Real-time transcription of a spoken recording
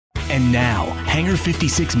And now, Hangar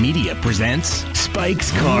 56 Media presents Spike's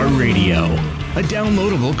Car Radio, a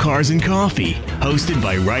downloadable cars and coffee, hosted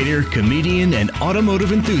by writer, comedian, and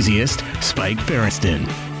automotive enthusiast Spike Ferriston.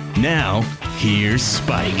 Now, here's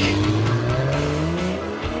Spike.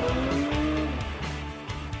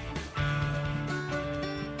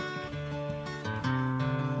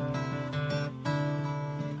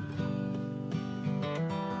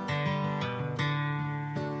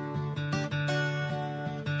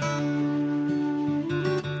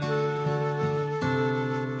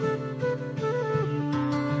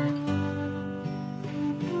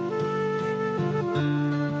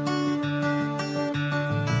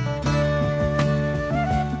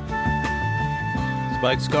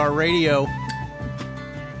 Spike's Car Radio.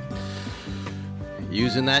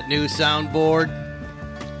 Using that new soundboard.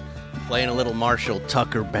 Playing a little Marshall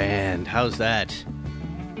Tucker band. How's that?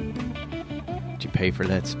 Did you pay for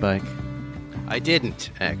that, Spike? I didn't,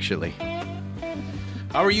 actually.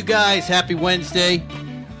 How are you guys? Happy Wednesday.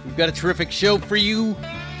 We've got a terrific show for you.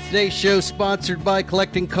 Today's show sponsored by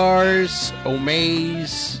Collecting Cars,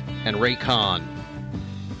 Omaze, and Raycon.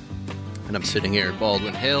 And I'm sitting here at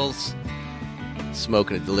Baldwin Hills,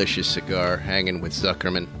 smoking a delicious cigar, hanging with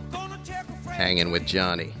Zuckerman, hanging with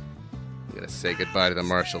Jonny. I'm going to say goodbye to the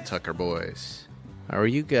Marshall Tucker boys. How are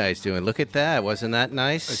you guys doing? Look at that. Wasn't that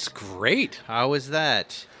nice? It's great. How was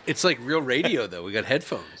that? It's like real radio, though. We got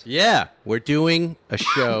headphones. Yeah, we're doing a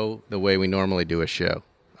show the way we normally do a show.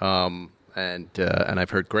 And I've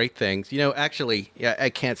heard great things. You know, actually, yeah, I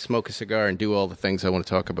can't smoke a cigar and do all the things I want to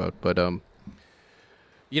talk about. But,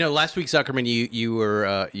 you know, last week, Zuckerman,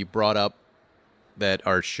 you brought up that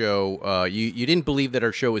our show, you didn't believe that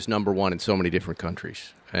our show was number one in so many different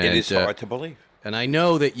countries. And, it is hard to believe. And I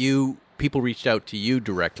know that people reached out to you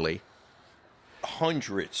directly.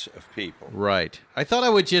 Hundreds of people. Right. I thought I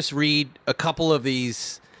would just read a couple of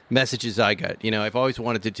these messages I got. You know, I've always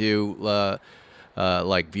wanted to do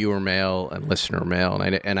like viewer mail and listener mail,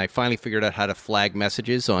 and I finally figured out how to flag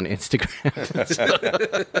messages on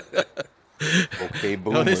Instagram. Okay,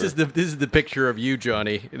 boomer. No, this is the picture of you,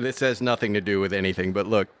 Jonny. This has nothing to do with anything, but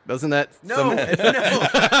look, doesn't that? No.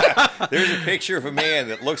 There's a picture of a man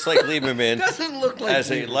that looks like Lieberman Doesn't look like as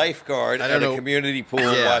a Lieberman. lifeguard at a community pool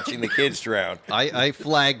watching the kids drown. I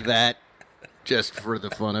flagged that just for the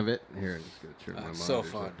fun of it. Here, I'm just going to turn my monitor so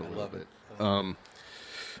fun. up a I little love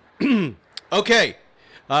bit. Okay,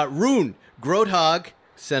 Rune Grodhag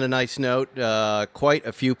sent a nice note. Quite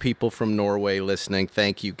a few people from Norway listening.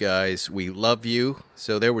 Thank you, guys. We love you.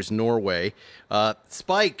 So there was Norway.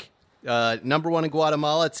 Spike, number one in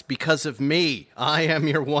Guatemala. It's because of me. I am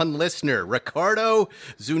your one listener. Ricardo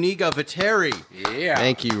Zuniga Viteri. Yeah.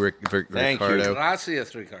 Thank you, Thank you. Ricardo.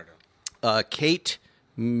 Gracias, Ricardo. Kate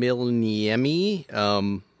Milniemi.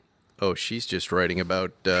 She's just writing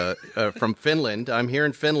about from Finland. I'm here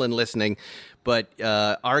in Finland listening. But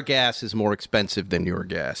our gas is more expensive than your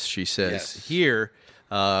gas, she says. Yes. Here,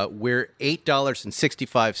 we're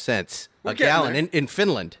 $8.65 a gallon in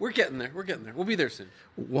Finland. We're getting there. We'll be there soon.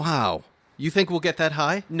 Wow. You think we'll get that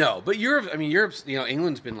high? No, but Europe's,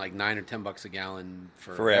 England's been like $9 or $10 a gallon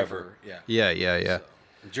forever. Yeah. Yeah. So,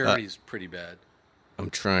 Germany's pretty bad.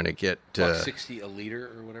 I'm trying to get... $1.60 a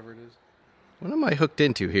liter or whatever it is. What am I hooked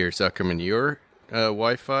into here, Zuckerman? Your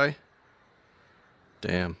Wi-Fi?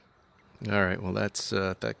 Damn. All right, well,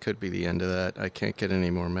 that could be the end of that. I can't get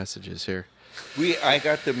any more messages here. I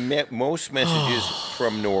got the most messages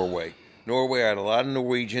from Norway. Norway, I had a lot of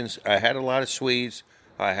Norwegians. I had a lot of Swedes.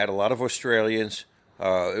 I had a lot of Australians.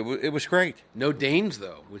 It was great. No Danes,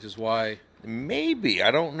 though, which is why... Maybe.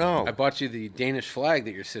 I don't know. I bought you the Danish flag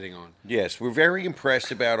that you're sitting on. Yes, we're very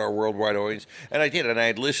impressed about our worldwide audience. And I did. And I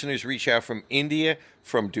had listeners reach out from India,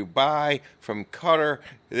 from Dubai, from Qatar.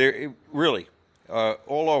 They're really...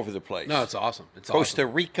 all over the place. No, it's awesome. Costa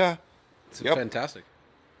Rica. It's fantastic.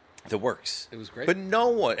 The works. It was great. But no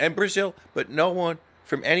one, and Brazil, but no one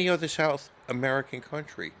from any other South American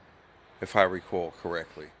country, if I recall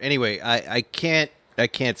correctly. Anyway, I can't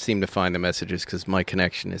seem to find the messages because my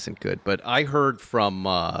connection isn't good. But I heard from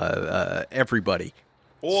everybody.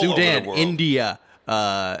 All Sudan, over the world. India,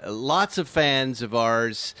 lots of fans of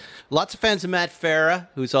ours. Lots of fans of Matt Farah,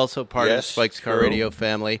 who's also part of the Spike's Car Radio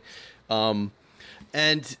family.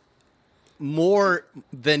 And more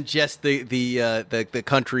than just the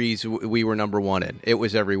countries we were number one in. It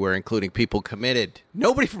was everywhere, including people committed.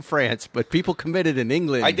 Nobody from France, but people committed in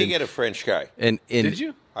England. I did get a French guy. Did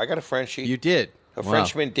you? I got a Frenchie. You did? A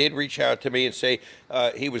Frenchman did reach out to me and say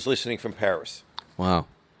he was listening from Paris. Wow.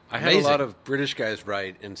 I had a lot of British guys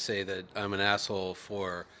write and say that I'm an asshole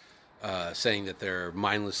for saying that they're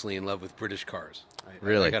mindlessly in love with British cars.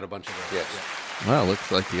 Really? I got a bunch of those. Yes. Yeah. Well,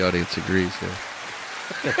 looks like the audience agrees here.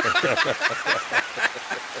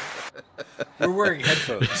 We're wearing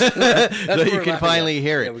headphones. So you can finally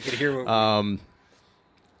hear it. Yeah, we can hear what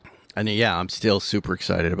And yeah, I'm still super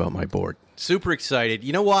excited about my board. Super excited.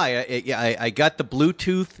 You know why? I got the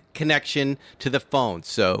Bluetooth connection to the phone.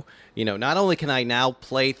 So, not only can I now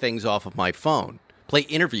play things off of my phone, play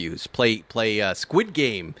interviews, play Squid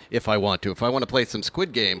Game if I want to. If I want to play some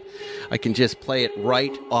Squid Game, I can just play it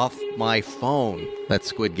right off my phone. That's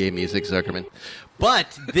Squid Game music, Zuckerman.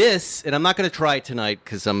 But this, and I'm not going to try it tonight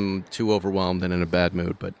because I'm too overwhelmed and in a bad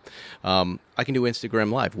mood, but I can do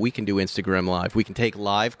Instagram Live. We can do Instagram Live. We can take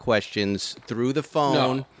live questions through the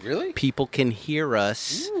phone. No, really? People can hear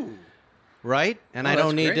us. Ooh. Right? And I that's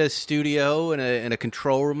don't need great. a studio and a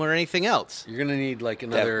control room or anything else. You're going to need like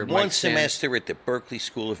another That one mic stand. semester at the Berkeley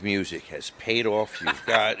School of Music has paid off.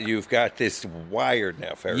 You've got this wired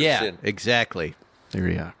now, Ferris. Yeah, exactly. There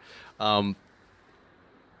we are.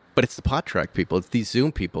 But it's the pot track people. It's these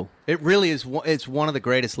Zoom people. It really is. It's one of the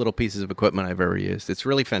greatest little pieces of equipment I've ever used. It's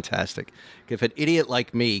really fantastic. If an idiot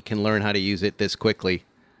like me can learn how to use it this quickly,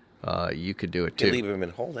 you could do it too. Leave him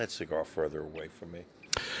and hold that cigar further away from me.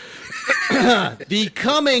 The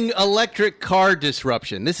coming electric car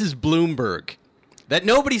disruption. This is Bloomberg. That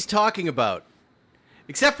nobody's talking about.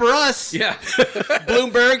 Except for us. Yeah.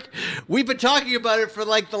 Bloomberg. We've been talking about it for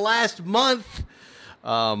like the last month.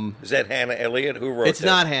 Is that Hannah Elliott? Who wrote that? It's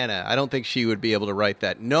not Hannah. I don't think she would be able to write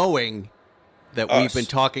that, knowing that we've been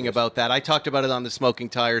talking about that. I talked about it on the Smoking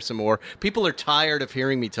Tire some more. People are tired of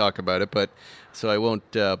hearing me talk about it, but so I won't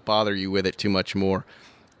bother you with it too much more.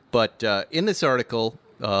 But in this article,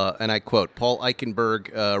 and I quote, Paul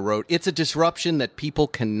Eichenberg wrote, "It's a disruption that people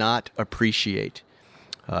cannot appreciate."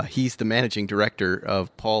 He's the managing director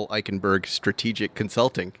of Paul Eichenberg Strategic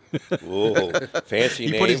Consulting. Whoa, fancy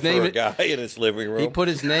He name put his for name a guy in his living room. He put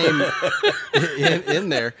his name in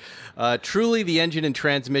there. Truly, the engine and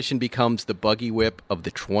transmission becomes the buggy whip of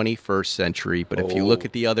the 21st century. But if you look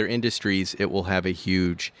at the other industries, it will have a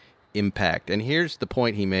huge impact. And here's the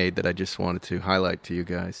point he made that I just wanted to highlight to you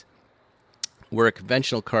guys. Where a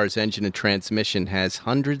conventional car's engine and transmission has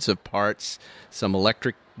hundreds of parts, some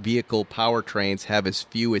electric vehicle powertrains have as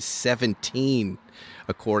few as 17,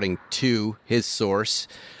 according to his source.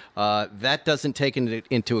 That doesn't take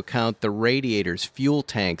into account the radiators, fuel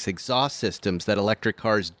tanks, exhaust systems that electric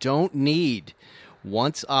cars don't need.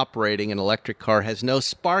 Once operating, an electric car has no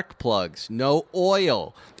spark plugs, no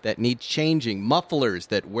oil that needs changing, mufflers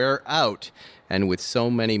that wear out. And with so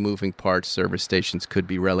many moving parts, service stations could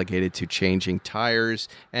be relegated to changing tires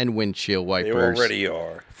and windshield wipers. They already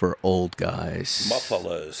are. For old guys.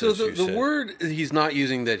 Mufflers, So as you the said. word he's not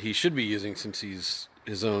using that he should be using since he's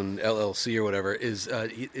his own LLC or whatever is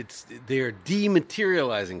they're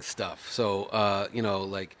dematerializing stuff. So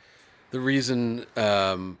like the reason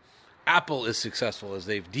Apple is successful is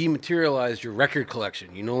they've dematerialized your record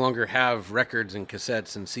collection. You no longer have records and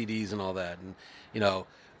cassettes and CDs and all that. And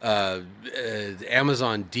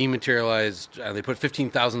Amazon dematerialized. They put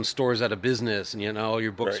 15,000 stores out of business, and all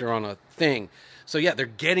your books Right. are on a thing. So yeah, they're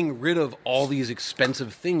getting rid of all these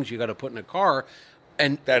expensive things you got to put in a car,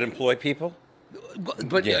 and That employ people?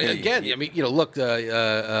 but Yeah. again, I mean, look,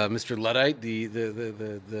 Mr. Luddite,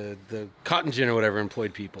 the cotton gin or whatever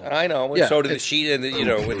employed people. I know. And Yeah, so did the it's- sheet and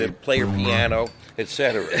with the player piano,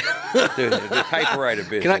 etc. the typewriter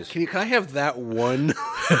business. Can I have that one?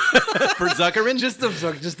 For Zuckerman? I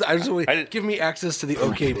just want give me access to the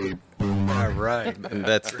OK. All right. And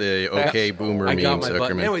that's the okay boomer I meme, got my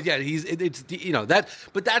button. Zuckerman. Anyway, yeah, it's that,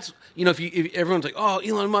 but that's if everyone's like, oh,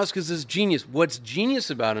 Elon Musk is this genius. What's genius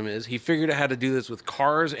about him is he figured out how to do this with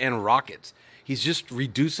cars and rockets. He's just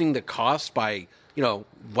reducing the cost by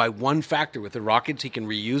one factor. With the rockets, he can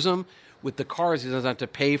reuse them. With the cars, he doesn't have to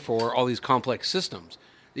pay for all these complex systems.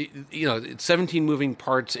 It's 17 moving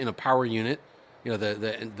parts in a power unit.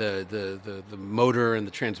 The motor and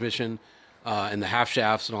the transmission. And the half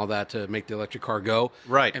shafts and all that to make the electric car go.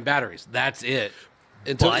 Right. And batteries. That's it.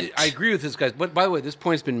 And so But- I agree with this guy. But by the way, this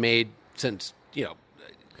point's been made since,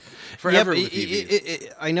 forever. Yeah, with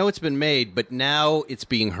EVs. I know it's been made, but now it's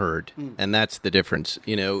being heard, and that's the difference.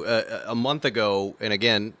 A month ago, and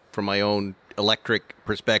again, from my own electric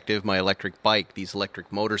perspective, my electric bike, these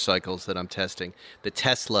electric motorcycles that I'm testing, the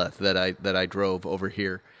Tesla that I drove over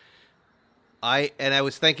here, I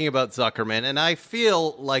was thinking about Zuckerman, and I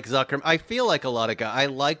feel like Zuckerman. I feel like a lot of guys. I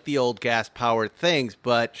like the old gas-powered things,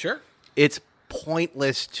 but Sure. it's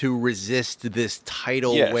pointless to resist this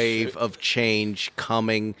tidal Yes. wave of change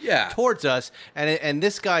coming Yeah. towards us. And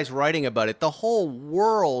this guy's writing about it. The whole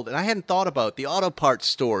world, and I hadn't thought about the auto parts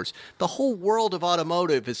stores, the whole world of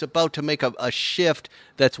automotive is about to make a shift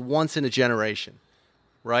that's once in a generation.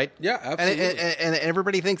 Right? Yeah, absolutely. And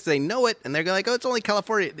everybody thinks they know it, and they're like, oh, it's only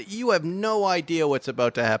California. You have no idea what's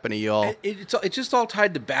about to happen to y'all. It's just all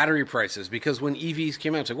tied to battery prices, because when EVs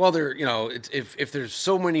came out, it's like, well, they're, if there's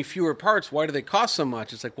so many fewer parts, why do they cost so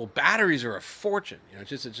much? It's like, well, batteries are a fortune.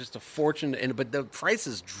 It's just a fortune, but the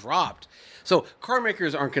prices dropped. So car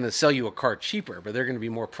makers aren't going to sell you a car cheaper, but they're going to be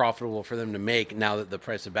more profitable for them to make now that the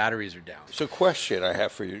price of batteries are down. So, question I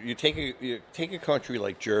have for you: you take a country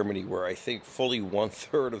like Germany, where I think fully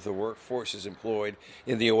 1/3 of the workforce is employed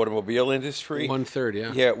in the automobile industry. 1/3,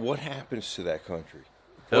 yeah. Yeah. What happens to that country?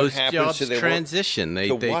 Those what happens jobs to their transition.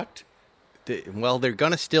 what? Well, they're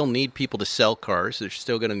going to still need people to sell cars. They're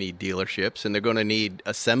still going to need dealerships, and they're going to need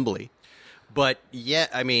assembly. But, yeah,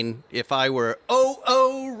 I mean, if I were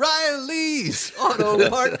O'Reilly's Auto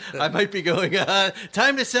Part, I might be going,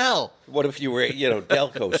 time to sell. What if you were,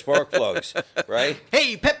 Delco spark plugs, right?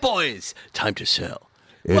 Hey, Pep Boys, time to sell.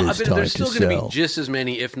 Well, I mean, there's still going to be just as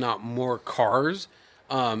many, if not more, cars.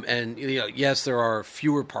 And yes, there are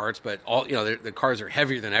fewer parts, but the cars are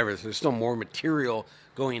heavier than ever. So there's still more material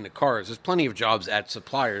going into cars. There's plenty of jobs at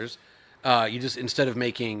suppliers. You just, instead of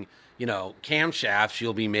making camshafts,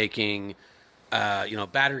 you'll be making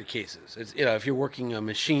battery cases. It's, if you're working a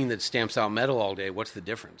machine that stamps out metal all day, what's the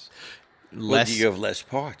difference? Well, you have less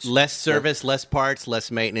parts, less service, less parts,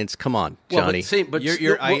 less maintenance. Come on, Johnny.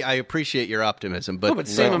 I appreciate your optimism, but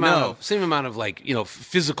same amount of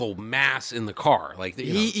physical mass in the car. Like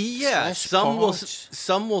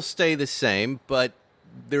some will stay the same, but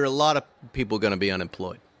there are a lot of people going to be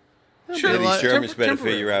unemployed. Sure, these Germans better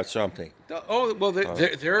figure out something. Oh well, there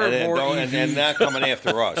are more EVs. And they're not coming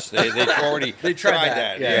after us. They've already tried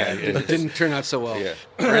that. Yeah, it didn't turn out so well. Yeah.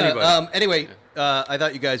 For anybody. Anyway, I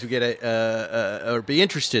thought you guys would get or be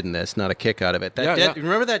interested in this, not a kick out of it.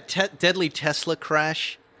 Remember that deadly Tesla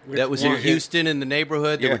crash? That was in Houston in the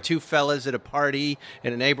neighborhood. There were two fellas at a party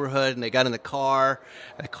in a neighborhood, and they got in the car.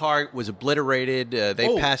 The car was obliterated.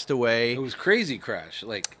 They passed away. It was crazy crash.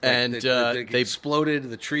 They exploded.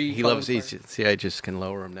 The tree. He loves these. See, I just can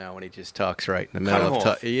lower him now when he just talks right in the middle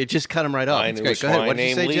of. You just cut him right off. It's great. Go ahead. What did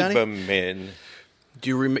you say, Johnny? Lieberman.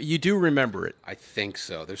 You do remember it? I think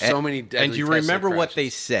so. There's so many deadly And you Tesla remember crashes. what they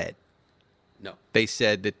said? No. They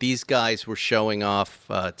said that these guys were showing off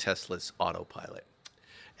Tesla's autopilot.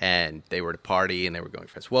 And they were at a party, and they were going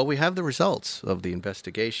fast. Well, we have the results of the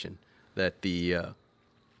investigation that it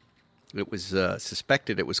was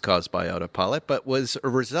suspected it was caused by autopilot, but was a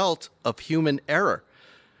result of human error.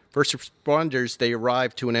 First responders, they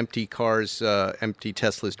arrived to an empty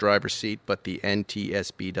Tesla's driver's seat, but the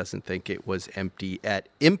NTSB doesn't think it was empty at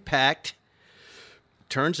impact.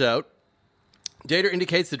 Turns out, data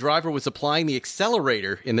indicates the driver was applying the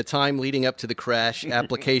accelerator in the time leading up to the crash.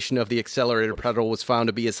 Application of the accelerator pedal was found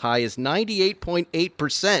to be as high as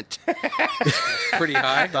 98.8%. Pretty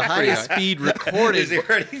high. The highest speed recorded. Is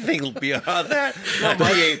there anything beyond that?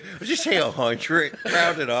 Just say 100.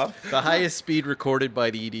 Round it up. The highest speed recorded by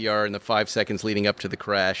the EDR in the 5 seconds leading up to the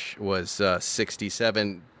crash was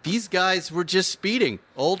 67. These guys were just speeding.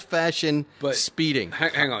 Old-fashioned speeding.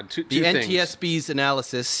 Hang on. Two the things. NTSB's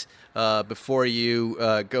analysis... before you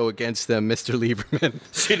go against them, Mr. Lieberman.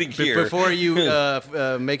 Sitting here. Before you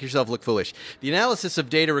make yourself look foolish. The analysis of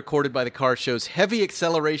data recorded by the car shows heavy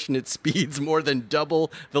acceleration at speeds more than double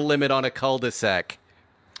the limit on a cul-de-sac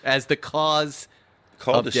as the cause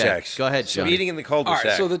of death. Go ahead, Johnny. Speeding in the cul-de-sac.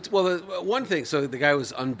 All right, so the one thing, so the guy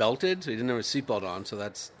was unbelted, so he didn't have his seatbelt on, so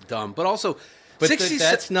that's dumb. But also,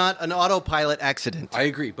 that's not an autopilot accident. I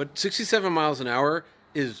agree, but 67 miles an hour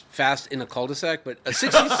is fast in a cul-de-sac, but a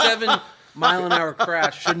 67-mile-an-hour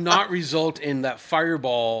crash should not result in that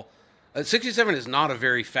fireball. 67 is not a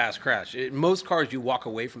very fast crash. In most cars, you walk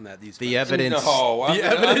away from that these days. The evidence. No, I'm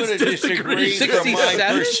going to disagree. From my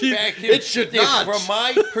perspective, it should not. From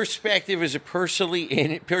my perspective as a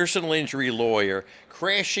personal injury lawyer,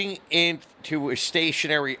 crashing into a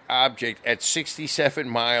stationary object at 67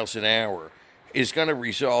 miles an hour is going to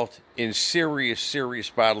result in serious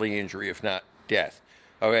bodily injury, if not death.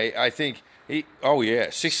 Okay, I think.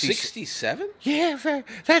 67? Yeah,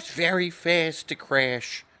 that's very fast to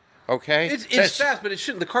crash. Okay, it's fast, but it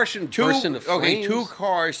shouldn't. The car shouldn't burst into flames. Okay, two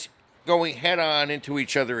cars going head on into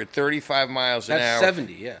each other at 35 miles an hour. That's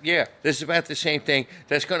 70. Yeah. Yeah, this is about the same thing.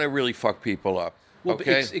 That's going to really fuck people up. Well,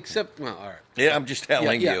 okay, all right. Yeah, I'm just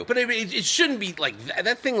telling you. But it shouldn't be like that.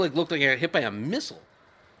 That thing looked like it got hit by a missile.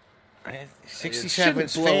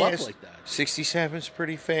 67's blow up fast. like that. 67's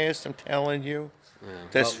pretty fast, I'm telling you. Yeah,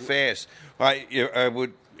 That's fast. I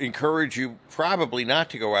would encourage you probably not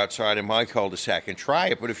to go outside in my cul-de-sac and try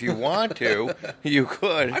it, but if you want to, you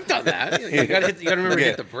could. I've done that. You got to remember to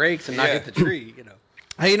hit the brakes and not hit the tree.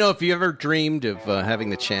 Hey, if you ever dreamed of having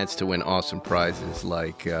the chance to win awesome prizes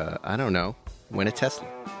like, I don't know, win a Tesla.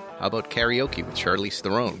 How about karaoke with Charlize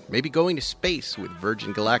Theron? Maybe going to space with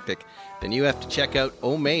Virgin Galactic? Then you have to check out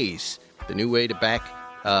Omaze, the new way to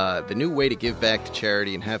give back to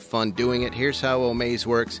charity and have fun doing it. Here's how Omaze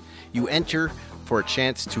works. You enter for a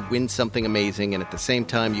chance to win something amazing, and at the same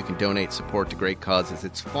time, you can donate support to great causes.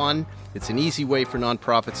 It's fun. It's an easy way for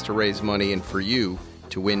nonprofits to raise money and for you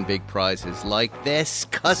to win big prizes like this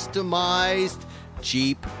customized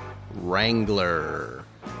Jeep Wrangler.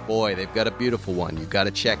 Boy, they've got a beautiful one. You got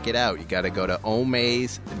to check it out. You got to go to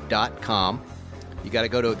omaze.com. You got to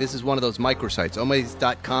go to, this is one of those microsites,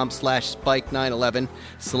 omaze.com/spike911.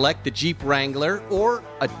 Select the Jeep Wrangler or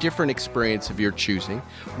a different experience of your choosing.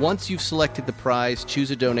 Once you've selected the prize,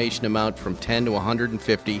 choose a donation amount from $10 to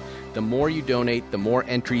 $150. The more you donate, the more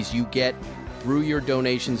entries you get. Through your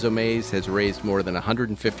donations, Omaze has raised more than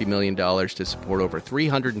 $150 million to support over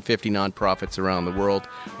 350 nonprofits around the world.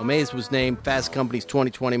 Omaze was named Fast Company's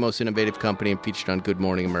 2020 Most Innovative Company and featured on Good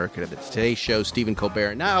Morning America. The Today Show, Stephen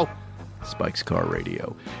Colbert. Now, Spike's Car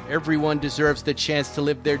Radio. Everyone deserves the chance to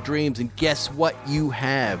live their dreams, and guess what you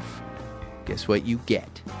have? Guess what you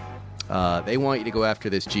get? They want you to go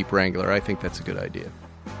after this Jeep Wrangler. I think that's a good idea.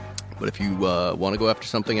 But if you want to go after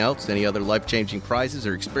something else, any other life-changing prizes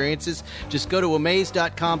or experiences, just go to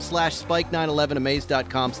amaze.com/spike911,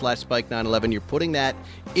 amaze.com/spike911. You're putting that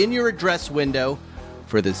in your address window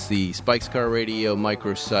for the Spike's Car Radio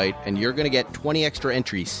microsite, and you're going to get 20 extra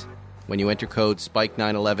entries when you enter code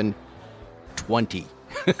SPIKE91120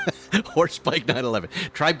 or SPIKE911.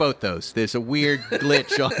 Try both those. There's a weird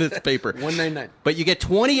glitch on this paper. 199. But you get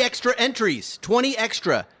 20 extra entries. 20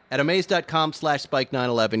 extra. At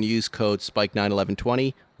amaze.com/spike911, use code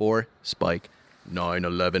SPIKE91120 or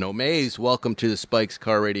SPIKE911. Omaze, welcome to the Spike's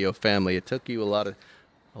Car Radio family. It took you a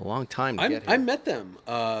long time to get here. I met them,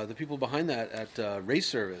 the people behind that at Race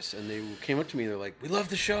Service, and they came up to me. They're like, "We love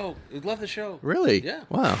the show. We love the show." Really? Yeah.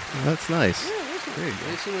 Wow, that's nice. Yeah,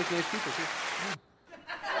 they seem like nice people too.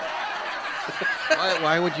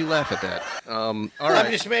 Why would you laugh at that? All right.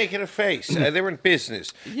 I'm just making a face. They're in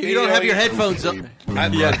business. You don't have your headphones on.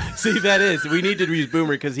 Yeah, see, that is. We need to use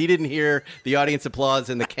Boomer because he didn't hear the audience applause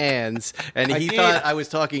and the cans, and he thought I was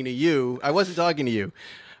talking to you. I wasn't talking to you.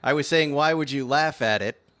 I was saying, why would you laugh at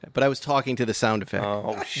it? But I was talking to the sound effect.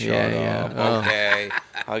 Oh, shut up. Okay.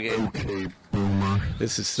 Okay, Boomer.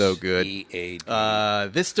 This is so good. E-A-D.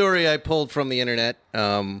 This story I pulled from the internet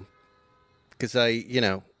because I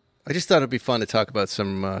just thought it'd be fun to talk about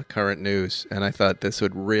some current news, and I thought this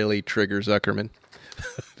would really trigger Zuckerman,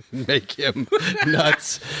 make him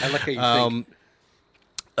nuts. I like how you think.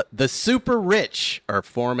 The super rich are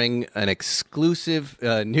forming an exclusive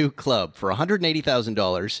new club for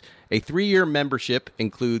 $180,000. A 3-year membership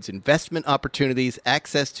includes investment opportunities,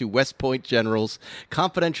 access to West Point generals,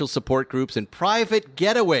 confidential support groups, and private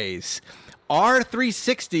getaways.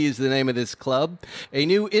 R360 is the name of this club, a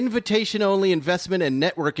new invitation-only investment and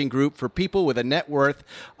networking group for people with a net worth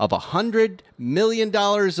of $100 million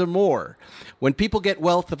or more. When people get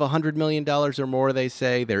wealth of $100 million or more, they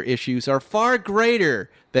say their issues are far greater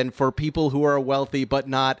than for people who are wealthy but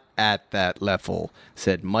not at that level,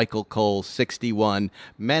 said Michael Cole, 61,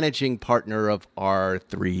 managing partner of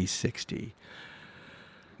R360.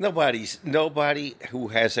 Nobody who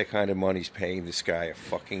has that kind of money is paying this guy a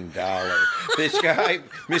fucking dollar. This guy,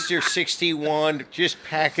 Mr. 61, just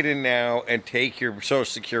pack it in now and take your Social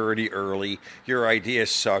Security early. Your idea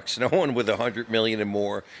sucks. No one with $100 million and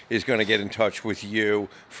more is going to get in touch with you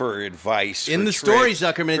for advice. In for the trips, story,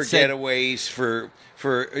 Zuckerman, for it said, getaways, for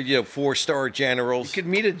 4-star generals. You could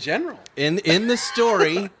meet a general. In the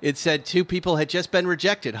story, it said 2 people had just been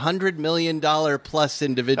rejected, $100 million plus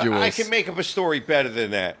individuals. I can make up a story better than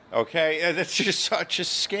that, okay? That's just such a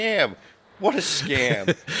scam. What a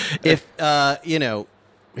scam. If,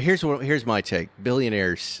 here's my take.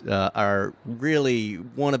 Billionaires are really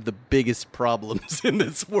one of the biggest problems in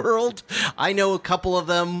this world. I know a couple of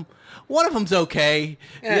them. One of them's okay.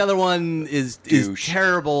 The other one is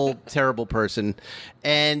terrible, terrible person.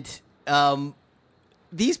 And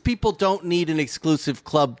these people don't need an exclusive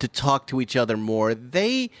club to talk to each other more.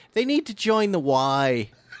 They need to join the YMCA,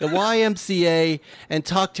 and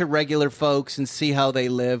talk to regular folks and see how they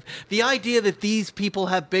live. The idea that these people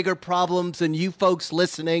have bigger problems than you folks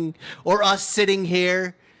listening or us sitting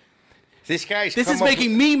here. This is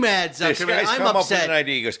making me mad, This Zuckerman. guy's I'm come up with upset. an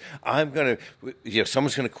idea. He goes, I'm going to,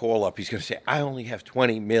 someone's going to call up. He's going to say, I only have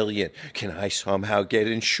 20 million. Can I somehow get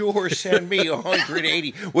in? Sure, send me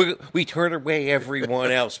 180. We turn away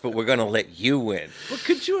everyone else, but we're going to let you in. Well,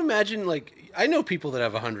 could you imagine, like, I know people that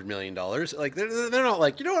have $100 million. Like, they're not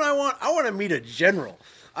like, you know what I want? I want to meet a general.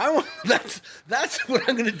 That's what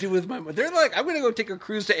I'm going to do with my money. They're like, I'm going to go take a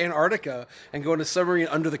cruise to Antarctica and go on a submarine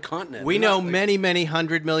under the continent. We know many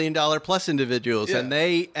 $100 million plus individuals,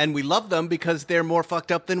 and we love them because they're more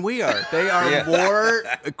fucked up than we are. They are more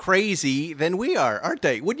crazy than we are, aren't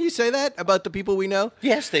they? Wouldn't you say that about the people we know?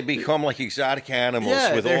 Yes, they become like exotic animals.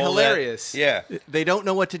 Yeah, with they're all hilarious. That. Yeah, they don't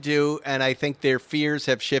know what to do, and I think their fears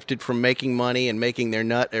have shifted from making money and making their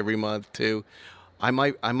nut every month to, I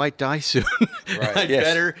might die soon. Right. I'd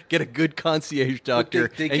better get a good concierge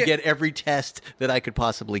doctor and get every test that I could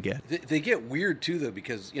possibly get. They get weird too, though,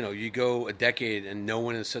 because you go a decade and no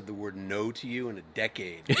one has said the word no to you in a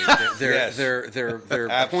decade. Their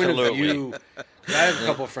point of view. I have a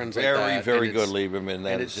couple of friends like that. Very good, Lieberman.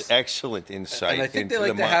 That is excellent insight. And I think they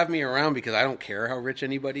like to have me around because I don't care how rich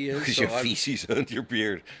anybody is. Because your feces on your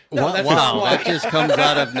beard. No, wow, that just comes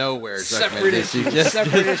out of nowhere. Separate issues. You just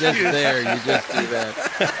there. You just do that.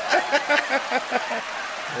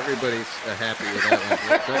 Everybody's happy with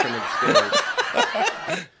that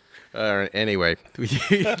one. All right. Anyway,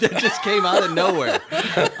 that just came out of nowhere.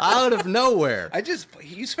 Out of nowhere.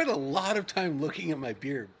 You spent a lot of time looking at my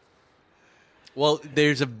beard. Well,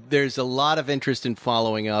 there's a lot of interest in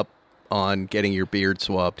following up on getting your beard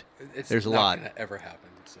swabbed. There's a lot. It's not going to ever happen.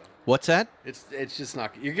 So. What's that? It's just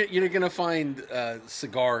not. You're going to find a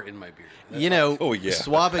cigar in my beard.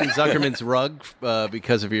 Swabbing Zuckerman's rug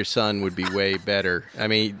because of your son would be way better. I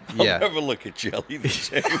mean, I'll never look at Jelly the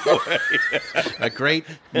same way. A great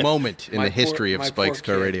moment in the history of Spike's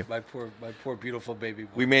Car Radio. My poor beautiful baby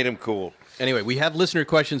boy. We made him cool. Anyway, we have listener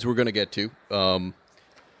questions we're going to get to.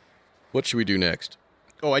 What should we do next?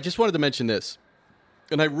 Oh, I just wanted to mention this.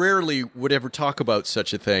 And I rarely would ever talk about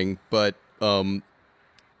such a thing, but, the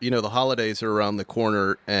holidays are around the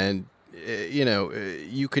corner, and,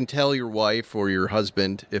 you can tell your wife or your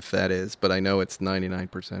husband, if that is, but I know it's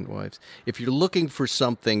 99% wives. If you're looking for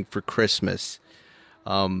something for Christmas,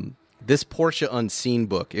 this Porsche Unseen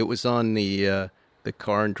book, it was on the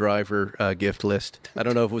Car and Driver gift list. I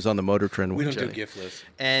don't know if it was on the Motor Trend. We don't do gift lists.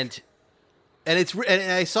 And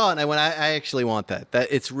I saw it, and I went, I actually want that.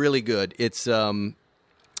 It's really good. It's Stefan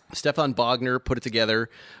Bogner put it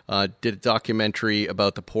together, did a documentary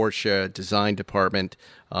about the Porsche design department,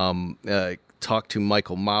 talked to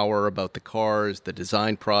Michael Maurer about the cars, the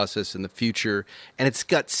design process, and the future. And it's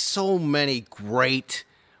got so many great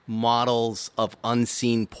models of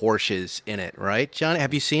unseen Porsches in it, right, Johnny?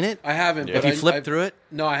 Have you seen it? I haven't. Have you flipped through it?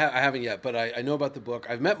 No, I haven't yet, but I know about the book.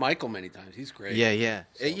 I've met Michael many times. He's great. Yeah.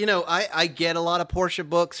 So. I get a lot of Porsche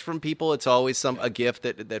books from people. It's always a gift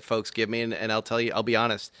that folks give me, and I'll tell you, I'll be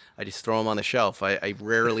honest, I just throw them on the shelf. I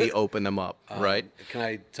rarely open them up, right? Can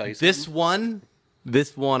I tell you something?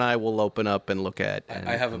 This one I will open up and look at.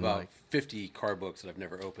 I have about 50 car books that I've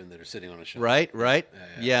never opened that are sitting on a shelf. Right?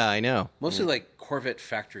 Yeah, I know. Mostly like Corvette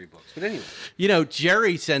factory books. But anyway.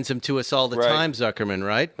 Jerry sends them to us all the time, Zuckerman,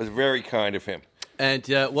 right? It was very kind of him. And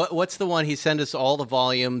what's the one he sent us all the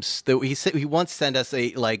volumes? He once sent us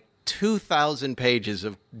 2,000 pages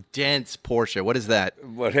of dense Porsche. What is that?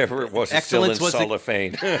 Whatever it was, it's still in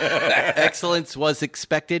cellophane. Excellence was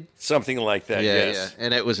expected? Something like that, yes. Yeah.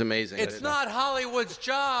 And it was amazing. It's not Hollywood's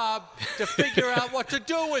job to figure out what to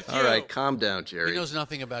do with you. All right, calm down, Jerry. He knows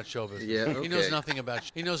nothing about show business. Yeah, okay. He knows nothing about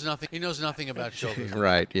show business.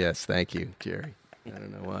 Right, yes, thank you, Jerry. I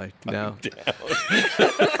don't know why. No.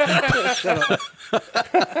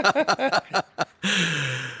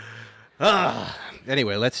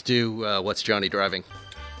 Anyway, let's do What's Johnny Driving?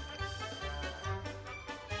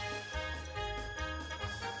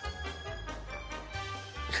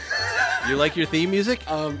 You like your theme music?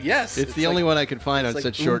 Yes. It's the only one I could find on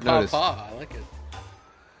such short notice. I like it.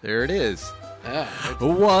 There it is. Yeah.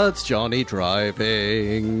 What's Johnny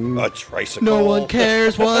driving? A tricycle. No one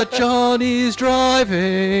cares what Johnny's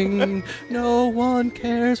driving. No one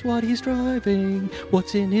cares what he's driving.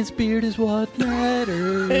 What's in his beard is what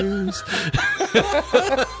matters.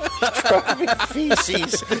 He's driving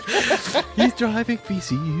feces. He's driving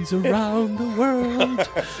feces around the world.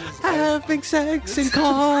 Having sex in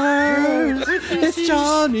cars. It's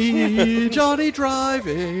Johnny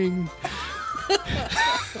driving.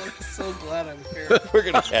 I'm so glad I'm here. We're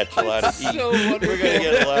going to catch a lot of heat. So wonderful. We're going to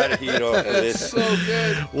get a lot of heat off of this. So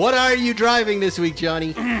good. What are you driving this week,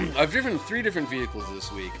 Johnny? I've driven 3 different vehicles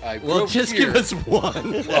this week. Well, just give us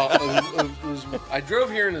one. Well, I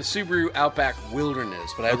drove here in a Subaru Outback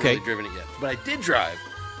Wilderness, but I haven't really driven it yet. But I did drive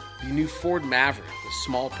the new Ford Maverick, the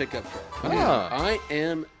small pickup truck. I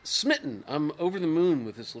am smitten. I'm over the moon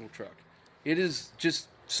with this little truck. It is just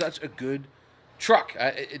such a good truck.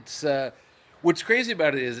 What's crazy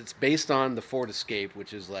about it is it's based on the Ford Escape,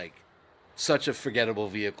 which is like such a forgettable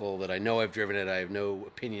vehicle that I know I've driven it. I have no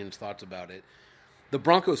opinions, thoughts about it. The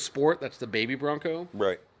Bronco Sport, that's the baby Bronco.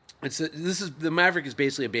 Right. The Maverick is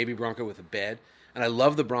basically a baby Bronco with a bed, and I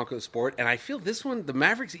love the Bronco Sport, and I feel this one, the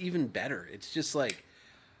Maverick's even better. It's just like,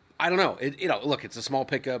 I don't know. Look, it's a small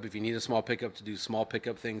pickup. If you need a small pickup to do small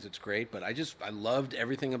pickup things, it's great. But I loved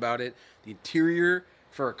everything about it. The interior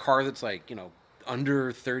for a car that's like,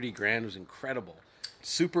 under 30 grand was incredible.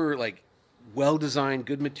 Super like well designed,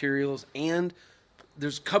 good materials, and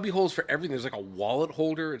there's cubby holes for everything. There's like a wallet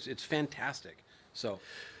holder. It's fantastic. So,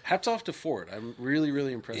 hats off to Ford. I'm really,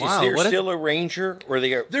 really impressed. Is there still a Ranger? Or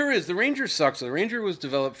There is. The Ranger sucks. The Ranger was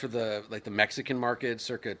developed for the Mexican market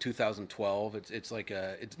circa 2012. It's like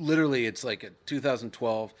a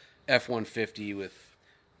 2012 F-150 with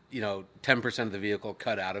 10% of the vehicle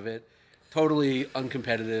cut out of it. Totally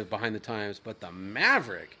uncompetitive, behind the times. But the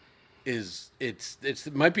Maverick it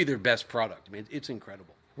might be their best product. I mean, it's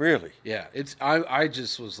incredible. Really? Yeah. I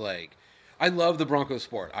just was like, I love the Bronco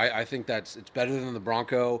Sport. I think it's better than the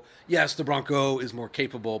Bronco. Yes, the Bronco is more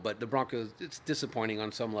capable, but the Bronco, it's disappointing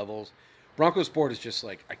on some levels. Bronco Sport is just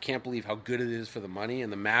like, I can't believe how good it is for the money,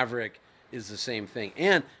 and the Maverick is the same thing.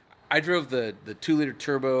 And I drove the 2-liter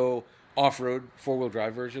turbo off-road 4-wheel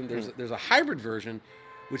drive version. There's a hybrid version,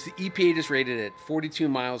 which the EPA just rated at 42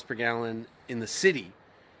 miles per gallon in the city,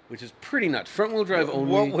 which is pretty nuts. Front-wheel drive only.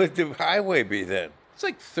 What would the highway be then? It's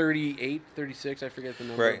like 38, 36, I forget the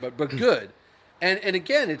number, right. but good. And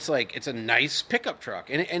again, it's a nice pickup truck.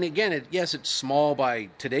 And again, yes, it's small by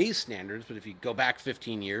today's standards, but if you go back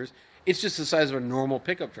 15 years, it's just the size of a normal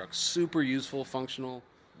pickup truck. Super useful, functional.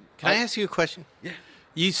 Can I ask you a question? Yeah.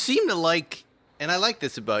 You seem to like, and I like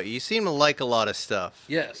this about you seem to like a lot of stuff.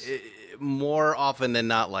 Yes. More often than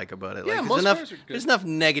not like about it. Yeah, like, most cars are good. There's enough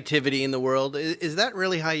negativity in the world. Is that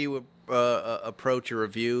really how you approach a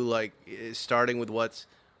review, like starting with what's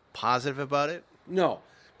positive about it? No.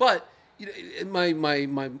 But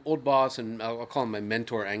my old boss, and I'll call him my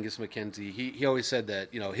mentor, Angus McKenzie, he always said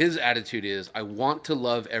that, his attitude is, I want to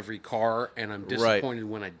love every car, and I'm disappointed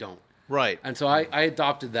when I don't. Right. And so I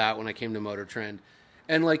adopted that when I came to Motor Trend.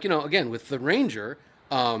 And again, with the Ranger,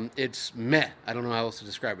 it's meh. I don't know how else to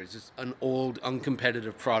describe it. It's just an old,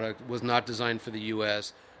 uncompetitive product, was not designed for the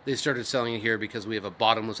U.S. They started selling it here because we have a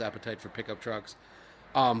bottomless appetite for pickup trucks.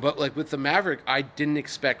 But with the Maverick, I didn't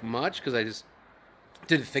expect much because I just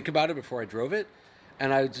didn't think about it before I drove it,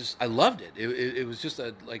 and I loved it. It was just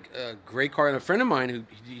a great car. And a friend of mine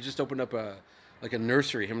he just opened up a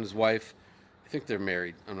nursery. Him and his wife, I think they're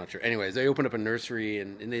married. I'm not sure. Anyways, they opened up a nursery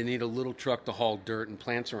and they need a little truck to haul dirt and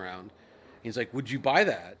plants around. He's like, "Would you buy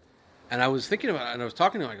that?" And I was thinking about it, and I was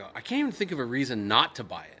talking to him. I go, "I can't even think of a reason not to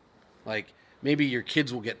buy it. Like, maybe your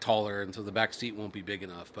kids will get taller, and so the back seat won't be big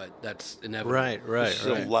enough, but that's inevitable." Right. This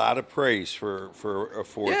is a lot of praise for a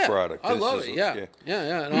Ford product. I love it. Yeah.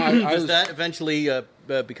 No, Does that eventually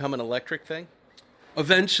become an electric thing?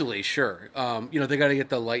 Eventually, sure. They got to get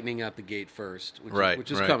the Lightning out the gate first, which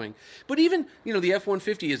is coming. But even, the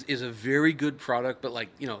F-150 is a very good product, but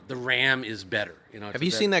the Ram is better. Have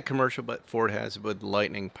you seen that commercial that Ford has with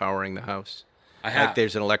Lightning powering the house? I have. Like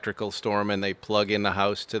there's an electrical storm and they plug in the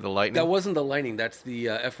house to the Lightning? That wasn't the Lightning. That's the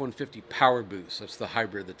F-150 Power Boost. That's the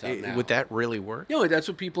hybrid that's out now. Would that really work? That's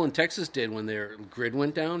what people in Texas did when their grid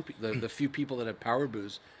went down. The few people that had Power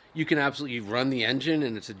Boost. You can absolutely run the engine,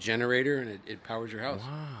 and it's a generator, and it powers your house.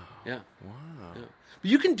 Wow. Yeah. Wow. Yeah.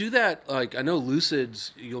 But you can do that. I know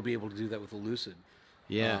Lucids, you'll be able to do that with a Lucid.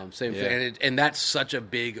 Yeah. Same thing. And that's such a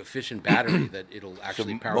big, efficient battery that it'll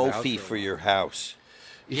actually power the house. Mophie for your house.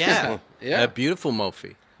 Yeah. Yeah. A beautiful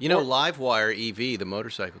Mophie. Livewire EV, the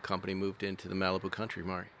motorcycle company, moved into the Malibu country,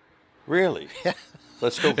 Mari. Really? Yeah.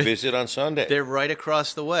 Let's go visit on Sunday. They're right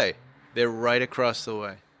across the way.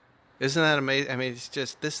 Isn't that amazing? I mean, it's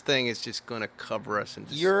just, this thing is just going to cover us and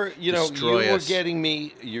destroy us.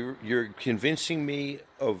 You're convincing me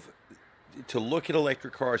to look at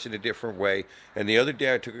electric cars in a different way. And the other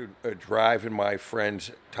day I took a drive in my friend's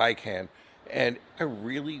Taycan, and I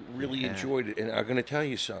really, really enjoyed it. And I'm going to tell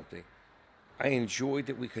you something. I enjoyed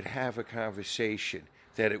that we could have a conversation,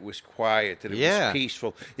 that it was quiet, that it was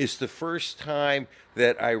peaceful. It's the first time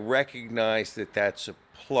that I recognized that that's a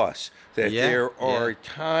plus. That there are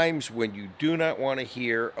times when you do not want to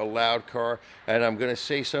hear a loud car, and I'm going to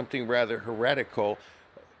say something rather heretical.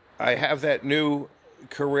 I have that new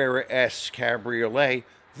Carrera S Cabriolet.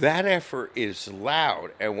 That effort is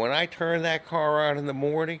loud, and when I turn that car on in the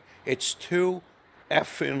morning, it's too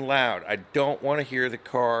effing loud. I don't want to hear the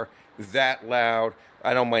car that loud.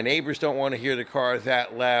 I know my neighbors don't want to hear the car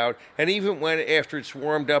that loud, and even when after it's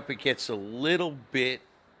warmed up, it gets a little bit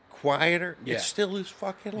quieter. It still is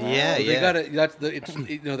fucking loud. They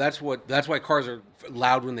gotta. That's why cars are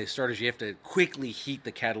loud when they start. Is you have to quickly heat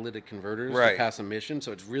the catalytic converters to pass emission.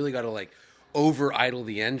 So it's really got to like over idle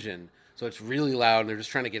the engine. So it's really loud, and they're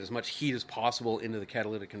just trying to get as much heat as possible into the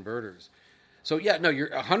catalytic converters. So you're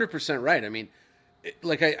 100% right. I mean,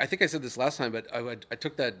 I think I said this last time, but I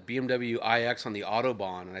took that BMW iX on the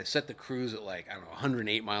Autobahn, and I set the cruise at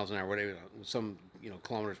 108 miles an hour, whatever, some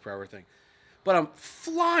kilometers per hour thing. But I'm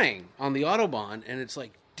flying on the Autobahn, and it's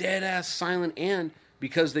like dead ass silent. And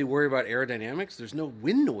because they worry about aerodynamics, there's no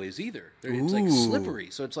wind noise either. It's like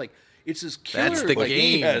slippery, so it's like it's this killer. That's the game.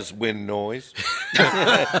 He has wind noise.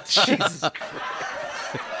 Jesus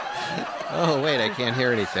Christ. Oh, wait, I can't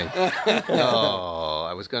hear anything. Oh,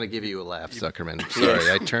 I was going to give you a laugh, Zuckerman.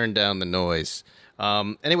 Sorry, I turned down the noise.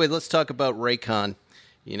 Anyway, let's talk about Raycon.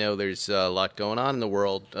 There's a lot going on in the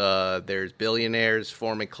world. There's billionaires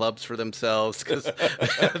forming clubs for themselves because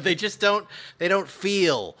they don't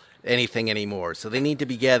feel anything anymore. So they need to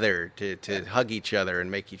be together to hug each other and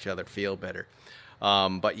make each other feel better.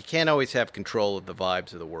 But you can't always have control of the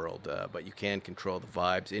vibes of the world, but you can control the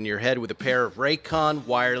vibes in your head with a pair of Raycon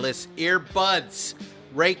wireless earbuds.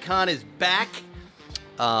 Raycon is back.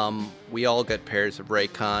 We all got pairs of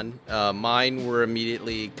Raycon. Mine were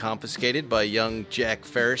immediately confiscated by young Jack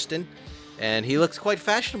Ferriston, and he looks quite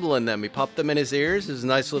fashionable in them. He popped them in his ears. There's a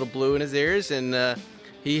nice little blue in his ears, and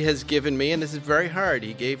he has given me, and this is very hard,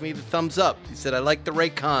 he gave me the thumbs up. He said, I like the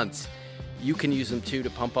Raycons. You can use them, too, to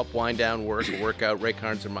pump up, wind down, workout.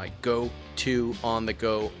 Raycons are my go-to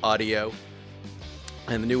on-the-go audio.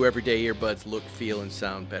 And the new everyday earbuds look, feel, and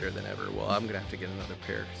sound better than ever. Well, I'm going to have to get another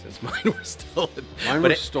pair since mine were stolen. Mine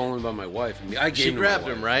were stolen by my wife. She grabbed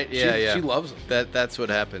them, right? Yeah. She loves them. That's what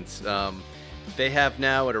happens. They have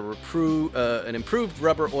now an improved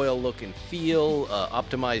rubber oil look and feel,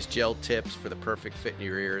 optimized gel tips for the perfect fit in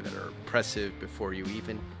your ear that are impressive before you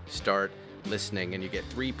even start listening. And you get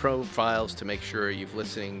 3 profiles to make sure you've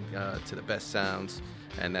listening to the best sounds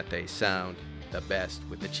and that they sound the best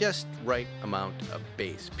with the just right amount of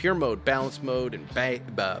bass. Pure mode, balance mode, and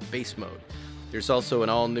bass mode. There's also an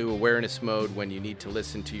all-new awareness mode when you need to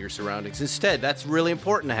listen to your surroundings. Instead, that's really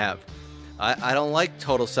important to have. I don't like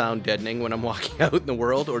total sound deadening when I'm walking out in the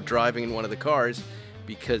world or driving in one of the cars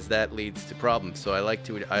because that leads to problems. So I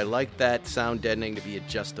like that sound deadening to be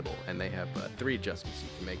adjustable, and they have 3 adjustments you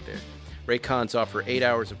can make there. Raycons offer 8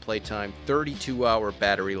 hours of playtime, 32-hour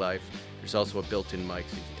battery life. There's also a built-in mic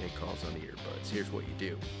so you can take calls on the earbuds. Here's what you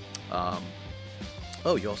do.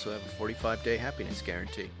 You also have a 45-day happiness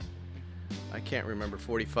guarantee. I can't remember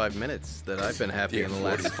 45 minutes that I've been happy in the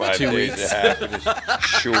last 2 weeks.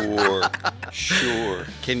 Sure.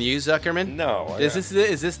 Can you, Zuckerman? No. Is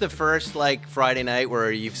this the first Friday night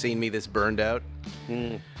where you've seen me this burned out?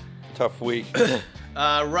 Tough week.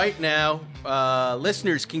 Right now,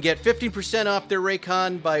 listeners can get 15% off their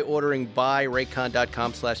Raycon by ordering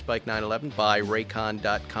buyraycon.com/spike911,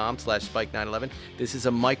 buyraycon.com/spike911. This is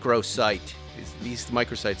a microsite. These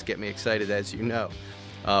microsites get me excited, as you know.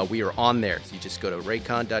 We are on there. So you just go to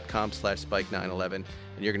raycon.com/spike911, and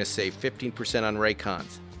you're going to save 15% on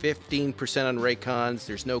Raycons. 15% on Raycons.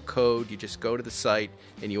 There's no code. You just go to the site,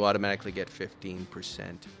 and you automatically get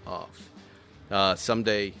 15% off.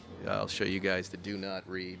 Someday I'll show you guys the do not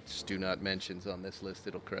reads, do not mentions on this list.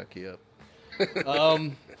 It'll crack you up.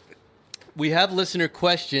 We have listener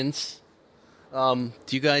questions. Do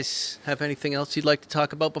you guys have anything else you'd like to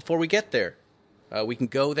talk about before we get there? We can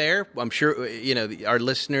go there. I'm sure our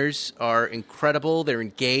listeners are incredible. They're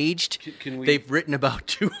engaged. They've written about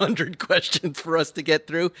 200 questions for us to get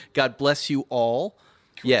through. God bless you all.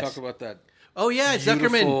 Can we talk about that? Oh yeah,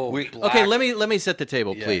 Zuckerman. Okay, let me set the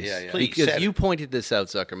table, please. Yeah. Because you pointed this out,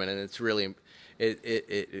 Zuckerman, and it's really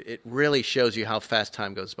it really shows you how fast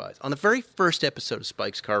time goes by. On the very first episode of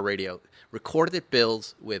Spike's Car Radio, recorded at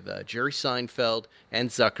Bill's with Jerry Seinfeld and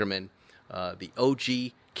Zuckerman, the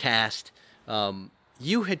OG cast.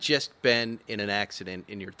 You had just been in an accident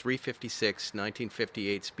in your 356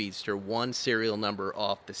 1958 Speedster, 1 serial number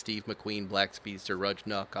off the Steve McQueen Black Speedster, Rudge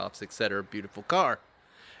knockoffs, etc. Beautiful car.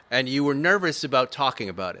 And you were nervous about talking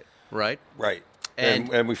about it, right? Right.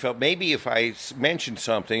 And we felt maybe if I mentioned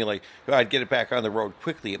something like I'd get it back on the road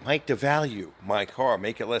quickly, it might devalue my car,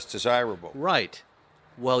 make it less desirable. Right.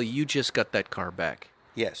 Well, you just got that car back.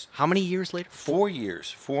 Yes. How many years later? 4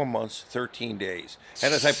 years, 4 months, 13 days.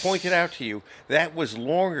 And as I pointed out to you, that was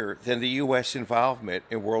longer than the U.S. involvement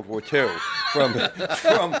in World War II. From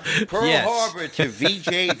Pearl Harbor to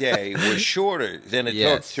VJ Day was shorter than it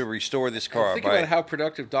took to restore this car. Think about how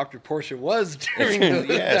productive Dr. Porsche was during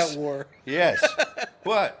that war. Yes.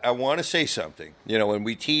 But I want to say something. And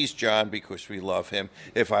we tease John because we love him.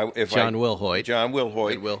 John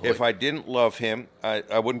Wilhoit. If I didn't love him,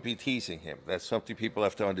 I wouldn't be teasing him. That's something people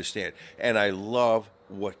have to understand. And I love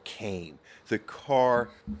what came. The car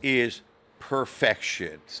is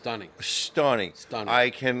perfection. Stunning. I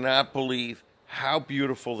cannot believe how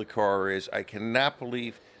beautiful the car is. I cannot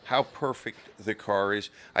believe how perfect the car is.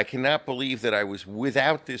 I cannot believe that I was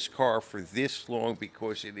without this car for this long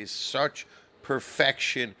because it is such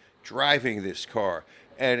perfection driving this car.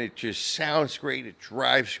 And it just sounds great. It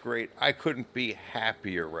drives great. I couldn't be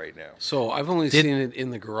happier right now. So I've only seen it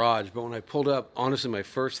in the garage, but when I pulled up, honestly, my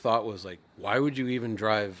first thought was like, why would you even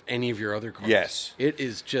drive any of your other cars? Yes.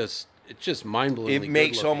 It's just mind-blowingly It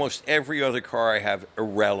makes good-looking. almost every other car I have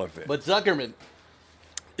irrelevant. But Zuckerman,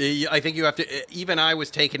 I think you have to. Even I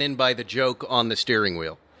was taken in by the joke on the steering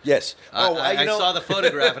wheel. Yes. I saw the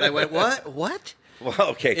photograph and I went, "What? What?" Well,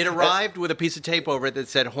 okay. It arrived with a piece of tape over it that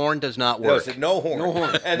said "horn does not No, work." it said no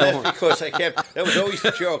horn. And that's because that was always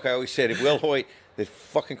the joke. I always said, Will Hoyt, the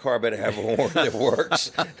fucking car better have a horn that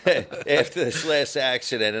works after this last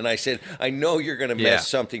accident. And I said, I know you're going to mess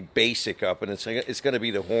something basic up, and it's going to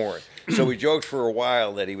be the horn. So we joked for a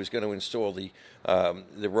while that he was going to install the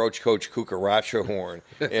Roach Coach Cucaracha horn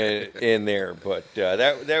in there. But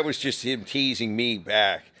that was just him teasing me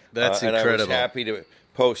back. That's incredible. And I was happy to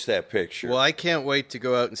post that picture. Well, I can't wait to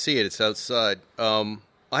go out and see it. It's outside.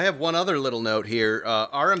 I have one other little note here.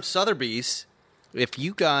 RM Sotheby's, if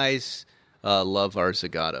you guys love our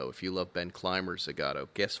Zagato, if you love Ben Clymer's Zagato,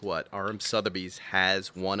 guess what? RM Sotheby's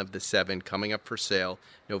has one of the 7 coming up for sale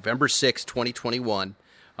November 6, 2021.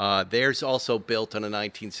 Theirs also built on a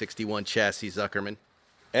 1961 chassis, Zuckerman.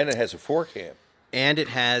 And it has a 4-cam. And it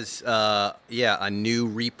has, a new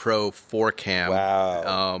Repro 4-cam.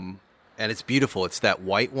 Wow. And it's beautiful. It's that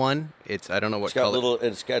white one. I don't know what color.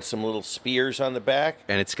 It's got some little spears on the back.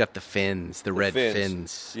 And it's got the fins, the red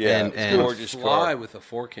fins. Yeah, and gorgeous fly car. with a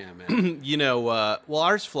 4-cam, man. Well,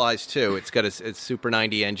 ours flies too. It's got a Super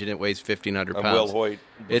 90 engine. It weighs 1,500 pounds. Will Hoyt.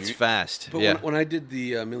 It's fast. But when I did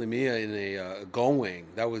the Mille Miglia in a Gullwing,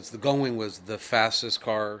 the Gullwing was the fastest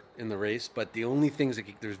car in the race. But the only things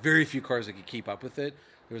there's very few cars that could keep up with it.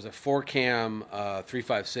 There was a 4-cam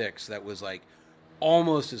 356 that was like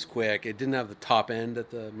almost as quick. It didn't have the top end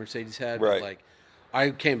that the Mercedes had. Right. But like,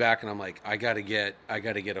 I came back and I'm like, I gotta get a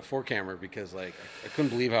 4-camera because like I couldn't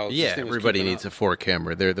believe how this thing was everybody needs up. a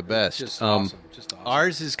 4-camera. They're the best. Just awesome. Just awesome.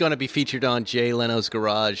 Ours is going to be featured on Jay Leno's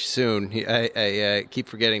Garage soon. I keep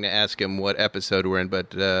forgetting to ask him what episode we're in,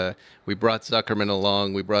 but we brought Zuckerman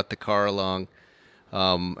along. We brought the car along,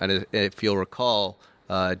 and if you'll recall.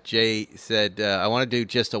 Jay said, I want to do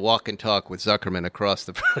just a walk and talk with Zuckerman across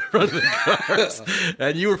the front of the cars.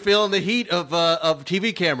 And you were feeling the heat of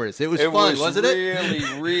TV cameras. It was fun, wasn't it? It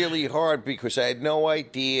was really, really hard because I had no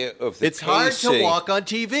idea of the pacing. Hard to walk on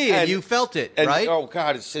TV, and you felt it, right? Oh,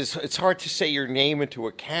 God, it's hard to say your name into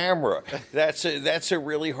a camera. That's a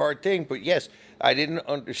really hard thing. But, yes, I didn't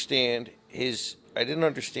understand his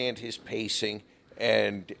pacing.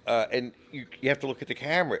 And you have to look at the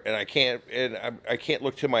camera, and I can't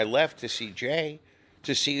look to my left to see Jay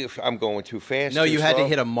to see if I'm going too fast. No, you had to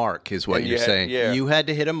hit a mark, is what you're saying. Yeah. You had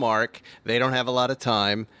to hit a mark. They don't have a lot of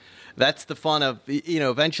time. That's the fun of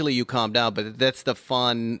eventually you calm down, but that's the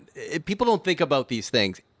fun. People don't think about these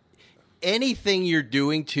things. Anything you're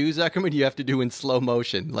doing to Zuckerman, you have to do in slow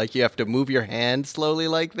motion. Like you have to move your hand slowly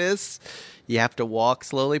like this. You have to walk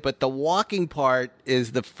slowly, but the walking part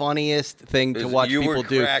is the funniest thing to watch people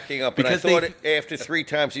do. You were cracking up, and I thought after 3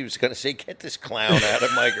 times he was going to say, get this clown out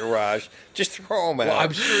of my garage. Just throw him out. Well,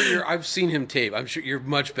 I'm sure I've seen him tape. I'm sure you're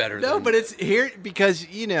much better than No, but it's here because,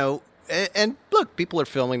 and look, people are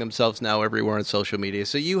filming themselves now everywhere on social media,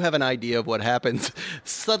 so you have an idea of what happens.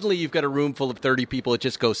 Suddenly you've got a room full of 30 people. It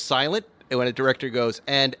just goes silent. And when a director goes,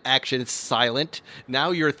 and action, it's silent.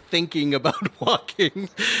 Now you're thinking about walking.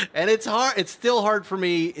 And it's hard. It's still hard for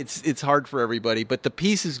me. It's hard for everybody. But the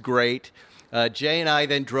piece is great. Jay and I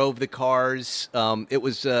then drove the cars. There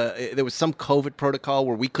was some COVID protocol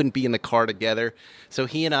where we couldn't be in the car together. So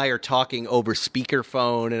he and I are talking over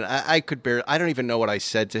speakerphone. And I don't even know what I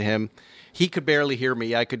said to him. He could barely hear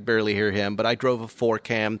me. I could barely hear him. But I drove a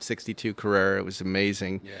 4-cam 62 Carrera. It was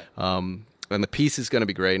amazing. Yeah. And the piece is going to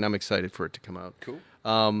be great, and I'm excited for it to come out. Cool.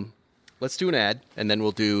 Let's do an ad, and then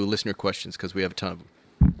we'll do listener questions because we have a ton of them.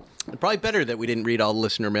 And probably better that we didn't read all the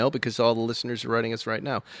listener mail because all the listeners are writing us right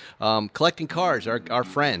now. Collecting Cars, our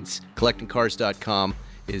friends, collectingcars.com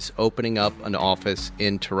is opening up an office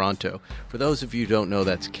in Toronto. For those of you who don't know,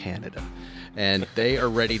 that's Canada. And they are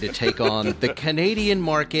ready to take on the Canadian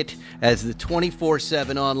market as the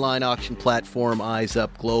 24/7 online auction platform eyes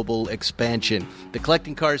up global expansion. The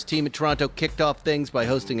Collecting Cars team in Toronto kicked off things by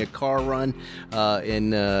hosting a car run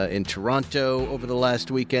in Toronto over the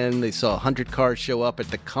last weekend. They saw 100 cars show up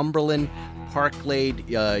at the Cumberland Parkade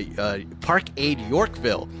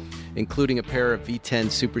Yorkville, including a pair of V10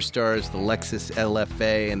 Superstars, the Lexus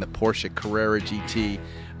LFA, and the Porsche Carrera GT.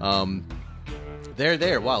 They're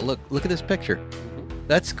there. Wow, look at this picture.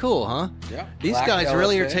 That's cool, huh? Yeah. These Black guys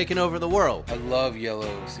really are LFA. taking over the world. I love yellow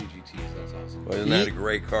CGTs. That's awesome. Well, isn't that a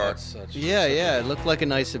great car? That's such Yeah. It looked like a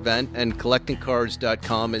nice event, and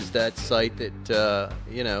collectingcars.com is that site that,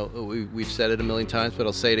 we've said it a million times, but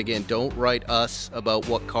I'll say it again. Don't write us about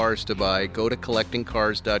what cars to buy. Go to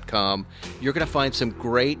collectingcars.com. You're going to find some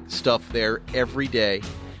great stuff there every day,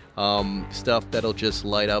 stuff that'll just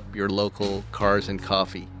light up your local cars and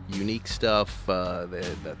coffee. Unique stuff,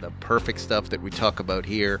 the perfect stuff that we talk about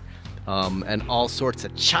here, and all sorts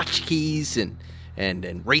of tchotchkes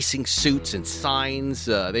and racing suits and signs,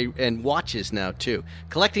 and watches now too.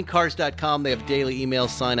 Collectingcars.com. They have daily email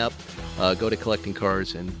sign up. Go to Collecting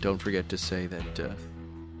Cars and don't forget to say that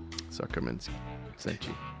Zuckerman sent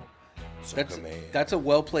you. That's a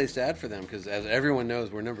well-placed ad for them because, as everyone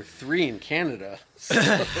knows, we're number 3 in Canada. So-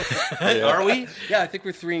 Are we? Yeah, I think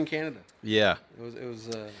we're 3 in Canada. Yeah. It was.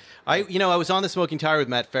 I was on the Smoking Tire with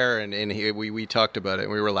Matt Farron, and we talked about it,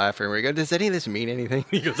 and we were laughing. We go, does any of this mean anything?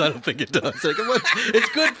 He goes, I don't think it does. Like, well, it's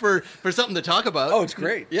good for something to talk about. Oh, it's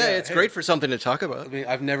great. Yeah, it's great for something to talk I about. mean,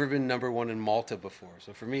 I've never been number 1 in Malta before,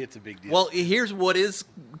 so for me, it's a big deal. Well, here's what is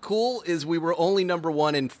cool is we were only number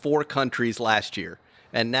 1 in 4 countries last year,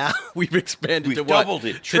 and now we've expanded We've to what? doubled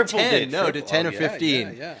it, To tripled 10. it. No, to 10 or yeah,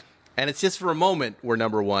 15. Yeah. And it's just for a moment we're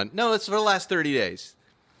number 1. No, it's for the last 30 days.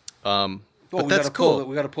 Well, but that's cool.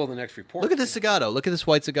 We got to pull the next report. Look at this Zagato. Look at this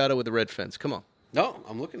white Zagato with the red fence. Come on. No,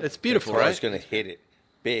 I'm looking at It's it. beautiful, I right? was going to hit it.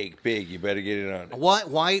 Big. You better get it on.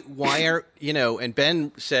 Why are, and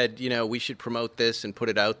Ben said, we should promote this and put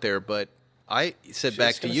it out there, but I said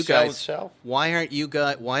back to gonna you sell guys, itself. why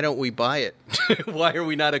don't we buy it? Why are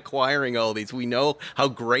we not acquiring all these? We know how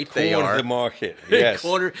great they Corner are. the market. Yes.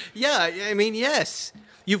 Yeah, I mean, yes.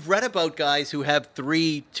 You've read about guys who have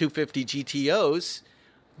 3 250 GTOs.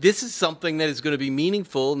 This is something that is going to be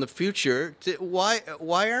meaningful in the future. Why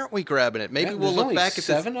aren't we grabbing it? Maybe Yeah, we'll there's look only back at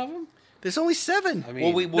 7 of them. There's only 7. I mean,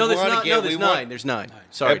 Well, we no, there's want not. to get. No, there's 9. There's 9.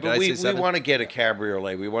 Sorry, but did I say 7? we want to get a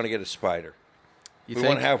cabriolet. We want to get a Spider. You We think?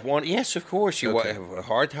 want to have one. Yes, of course. You Okay. have a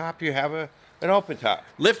hard top. You have an open top.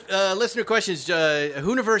 Listener questions.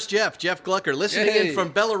 Hooniverse Jeff Glucker, listening Hey. in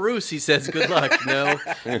from Belarus. He says, "Good luck." No,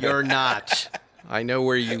 you're not. I know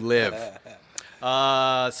where you live.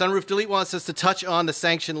 Sunroof Delete wants us to touch on the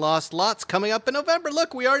sanction lost lots coming up in November.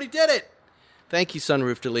 Look, we already did it. Thank you,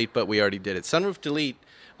 Sunroof Delete, but we already did it. Sunroof Delete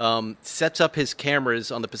sets up his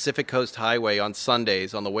cameras on the Pacific Coast Highway on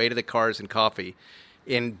Sundays on the way to the Cars and Coffee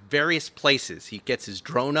in various places. He gets his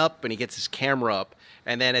drone up and he gets his camera up.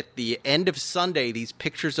 And then at the end of Sunday, these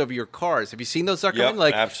pictures of your cars. Have you seen those, Zuckerman? Yep,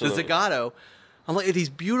 like absolutely. the Zagato. I'm like, these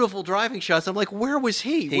beautiful driving shots. I'm like, where was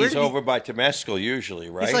he? Where He's did he- over by Temescal usually,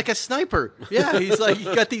 right? He's like a sniper. Yeah, he's like, he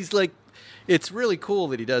got these like, it's really cool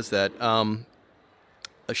that he does that.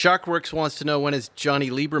 Sharkworks wants to know, when is Johnny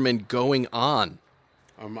Lieberman going on?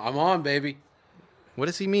 I'm on, baby. What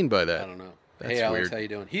does he mean by that? I don't know. That's Hey, Alex, weird. how you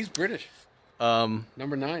doing? He's British.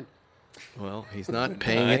 Number 9. Well, he's not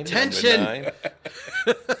paying Number attention. 9.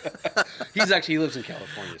 He lives in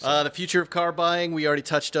California. So. The future of car buying, we already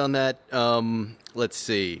touched on that. Let's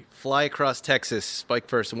see. Fly across Texas, Spike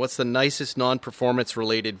first. And what's the nicest non-performance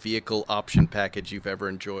related vehicle option package you've ever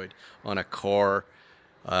enjoyed on a car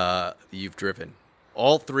you've driven?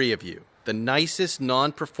 All 3 of you. The nicest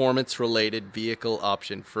non-performance related vehicle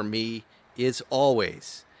option for me is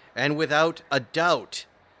always, and without a doubt,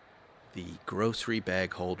 the grocery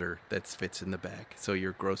bag holder that fits in the back so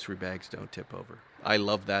your grocery bags don't tip over. I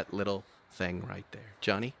love that little thing right there.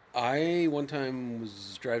 Johnny? I one time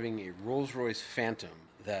was driving a Rolls-Royce Phantom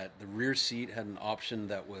that the rear seat had an option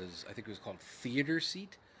that was, I think it was called theater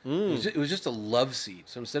seat. It was just a love seat.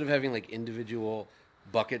 So instead of having like individual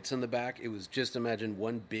buckets in the back, it was just, imagine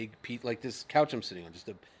one big piece, like this couch I'm sitting on, just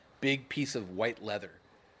a big piece of white leather.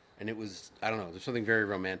 and it was, I don't know, there's something very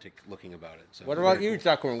romantic looking about it. So What about you,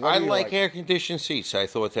 Zuckerman? What I do you like air-conditioned seats. I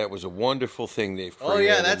thought that was a wonderful thing they've Oh, created.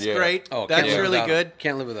 yeah, that's great. Oh, That's can't live really without 'em. good.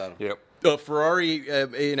 Can't live without them. Yep. Ferrari,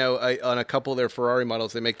 on a couple of their Ferrari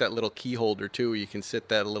models, they make that little key holder, too. You can sit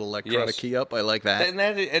that little electronic Yes. key up. I like that.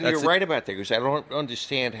 And you're right about that, because I don't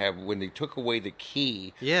understand how when they took away the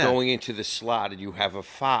key going into the slot and you have a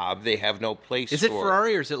fob, they have no place Is it for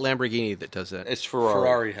Ferrari or is it Lamborghini that does that? It's Ferrari.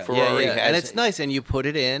 Ferrari has it. Ferrari has And it's it. nice, and you put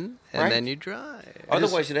it in, and Right. then you drive.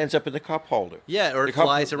 Otherwise, it ends up in the cup holder. Yeah, or The it cup-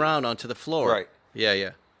 flies around onto the floor. Right.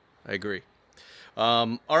 Yeah, I agree.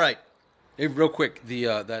 All right. Hey, real quick, the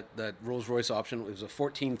that Rolls Royce option was a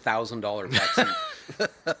 $14,000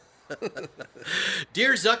 backseat.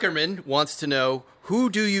 Dear Zuckerman wants to know, who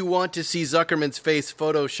do you want to see Zuckerman's face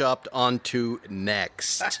photoshopped onto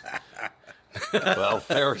next? Well,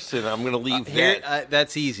 Ferguson, I'm going to leave that.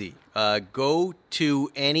 That's easy. Go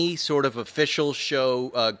to any sort of official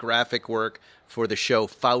show graphic work for the show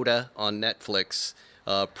Fauda on Netflix,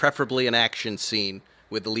 preferably an action scene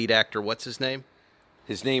with the lead actor. What's his name?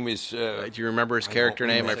 His name is... Do you remember his character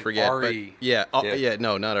name? I It's like forget. Ari. But Yeah.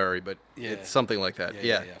 No, not Ari, but Yeah. it's something like that.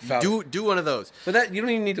 Yeah. Do one of those. But that you don't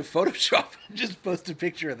even need to Photoshop. Just post a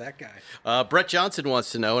picture of that guy. Brett Johnson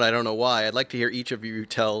wants to know, and I don't know why. I'd like to hear each of you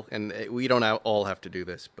tell, and we don't all have to do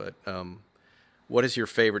this, but what is your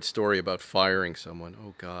favorite story about firing someone?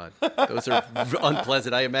 Oh, God. Those are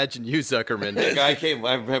unpleasant. I imagine you, Zuckerman. The guy came,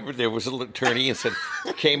 I remember there was an attorney and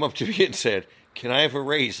came up to me and said, "Can I have a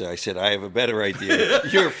raise?" I said, "I have a better idea.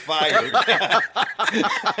 You're fired."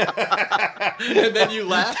 And then you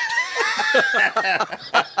laughed.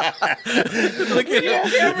 Look at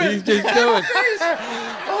him. He's just going.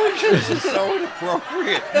 Oh, this is so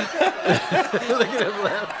inappropriate. Look at him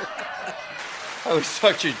laughing. I was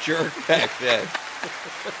such a jerk back then.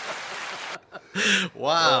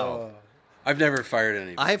 Wow. I've never fired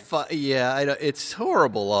anybody. I don't, it's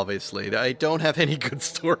horrible, obviously. I don't have any good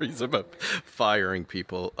stories about firing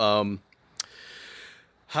people.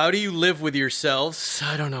 How do you live with yourselves?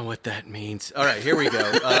 I don't know what that means. All right, here we go.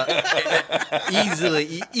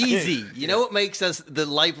 Easy. You know what makes us the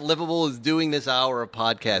life livable is doing this hour of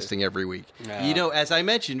podcasting every week. You know, as I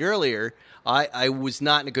mentioned earlier, I was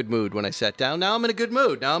not in a good mood when I sat down. Now I'm in a good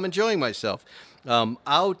mood. Now I'm enjoying myself.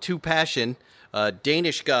 Out to passion.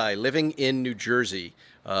 Danish guy living in New Jersey.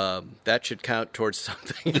 That should count towards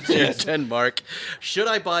something. 10 mark. Should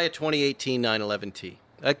I buy a 2018 911T?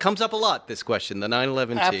 It comes up a lot, this question, the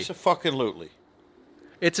 911T. Absolutely.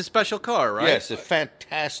 It's a special car, right? Yes, a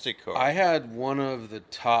fantastic car. I had one of the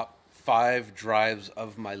top 5 drives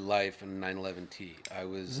of my life in a 911T. I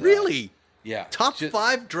was Really? Yeah. Top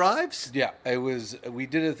 5 drives? Yeah, it was. We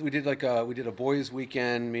did a boys'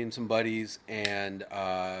 weekend, me and some buddies, and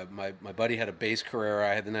my buddy had a base Carrera.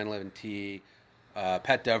 I had the 911T.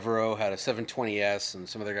 Pat Devereaux had a 720S, and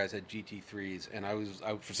some other guys had GT3s. And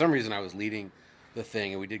for some reason, I was leading the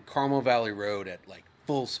thing, and we did Carmel Valley Road at like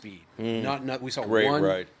full speed. Not we saw Great one.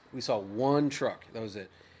 ride. We saw one truck. That was it.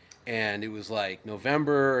 And it was like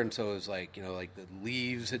November, and so it was like like the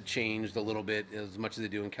leaves had changed a little bit, as much as they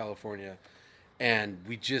do in California. And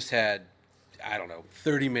we just had,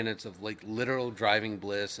 30 minutes of like literal driving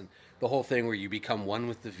bliss, and the whole thing where you become one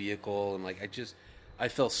with the vehicle, and I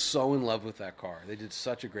fell so in love with that car. They did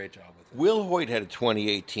such a great job with it. Will Hoyt had a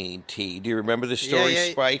 2018 T. Do you remember the story,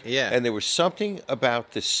 Spike? Yeah. And there was something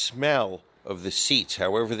about the smell of the seats.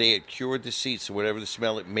 However they had cured the seats, or whatever the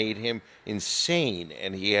smell, it made him insane,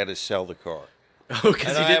 and he had to sell the car. Oh,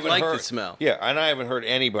 because And he I didn't haven't like heard- the smell. Yeah, and I haven't heard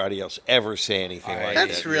anybody else ever say anything like that.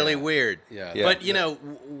 That's really weird. Yeah. But,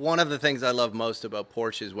 one of the things I love most about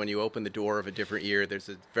Porsche is when you open the door of a different year, there's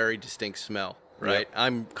a very distinct smell, right? Yep.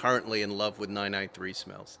 I'm currently in love with 993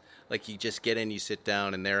 smells. Like, you just get in, you sit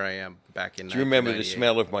down, and there I am back in 1998. Do you remember the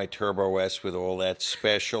smell of my Turbo S with all that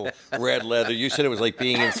special red leather? You said it was like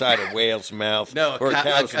being inside a whale's mouth. No, or a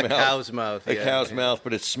cow's mouth. mouth. A Yeah. cow's mouth,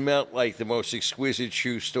 but it smelled like the most exquisite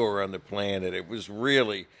shoe store on the planet. It was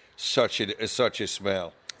really such a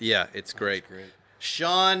smell. Yeah, it's great.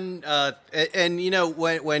 Sean,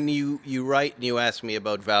 when you write and you ask me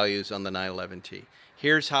about values on the 911T,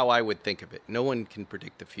 here's how I would think of it. No one can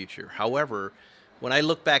predict the future. However, when I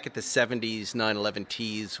look back at the 70s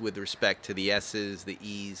 911Ts with respect to the S's, the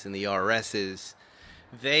E's, and the RS's,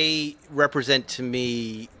 they represent to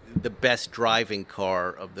me the best driving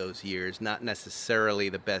car of those years. Not necessarily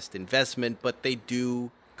the best investment, but they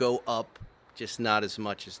do go up, just not as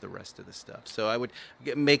much as the rest of the stuff. So I would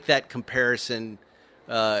make that comparison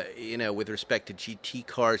with respect to GT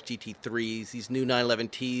cars, GT3s, these new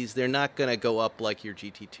 911Ts, they're not going to go up like your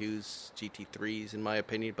GT2s, GT3s, in my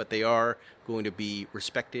opinion, but they are going to be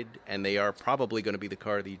respected, and they are probably going to be the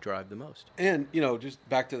car that you drive the most. And, just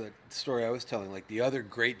back to the story I was telling, like, the other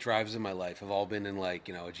great drives in my life have all been in, like,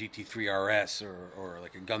 a GT3 RS or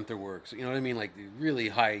like a Gunther Works, you know what I mean? Like, really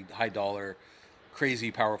high dollar,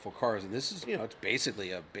 crazy powerful cars. And this is, it's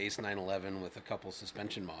basically a base 911 with a couple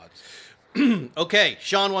suspension mods. Okay,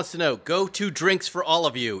 Sean wants to know, go-to drinks for all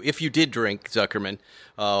of you. If you did drink, Zuckerman,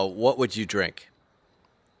 what would you drink?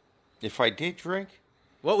 If I did drink?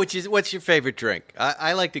 What's your favorite drink?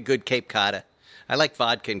 I liked a good Cape Cod. I like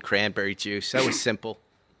vodka and cranberry juice. That was simple.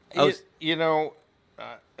 It's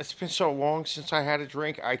been so long since I had a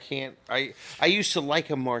drink. I used to like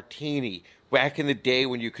a martini back in the day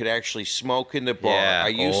when you could actually smoke in the bar. Yeah. I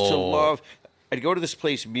used to love... I'd go to this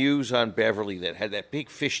place, Muse on Beverly, that had that big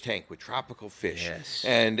fish tank with tropical fish. Yes.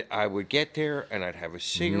 And I would get there, and I'd have a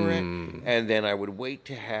cigarette, and then I would wait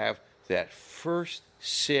to have that first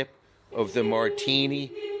sip of the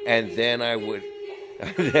martini, and then I would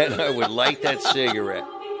light that cigarette.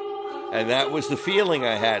 And that was the feeling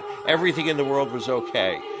I had. Everything in the world was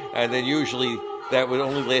okay. And then usually that would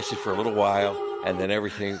only last for a little while, and then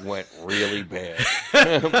everything went really bad.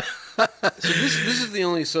 So this is the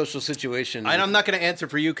only social situation. And I'm not going to answer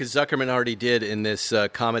for you because Zuckerman already did in this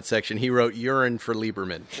comment section. He wrote urine for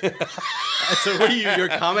Lieberman. So what are you're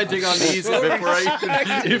commenting on these before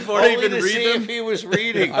I even read see them? if he was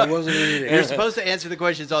reading. I wasn't reading. You're supposed to answer the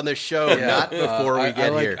questions on the show, not before we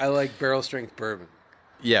get here. I like barrel strength bourbon.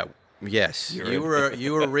 Yeah. Yes. You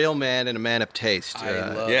were a real man and a man of taste.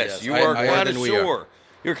 Yes, you are a connoisseur.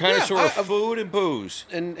 You're a connoisseur of food and booze.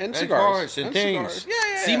 And cigars. Cars and things. Cigars. Yeah.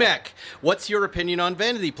 C-Mac, what's your opinion on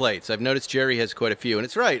vanity plates? I've noticed Jerry has quite a few, and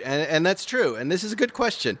it's right, and that's true. And this is a good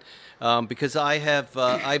question because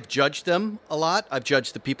I've judged them a lot. I've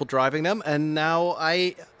judged the people driving them, and now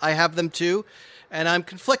I have them too, and I'm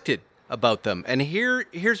conflicted about them. And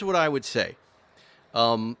here's what I would say.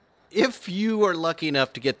 If you are lucky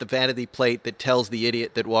enough to get the vanity plate that tells the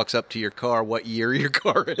idiot that walks up to your car what year your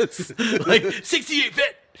car is, like 68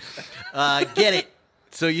 Vet, get it,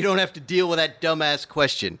 so you don't have to deal with that dumbass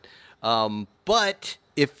question. But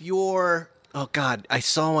if you're, oh God, I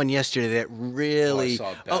saw one yesterday that really,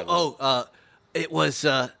 it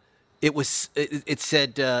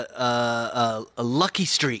said a lucky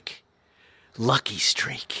streak.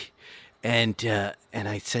 And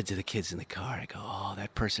I said to the kids in the car, I go, oh,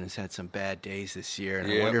 that person has had some bad days this year.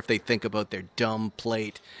 And I wonder if they think about their dumb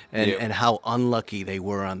plate and how unlucky they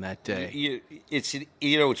were on that day.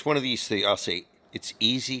 It's one of these things. I'll say it's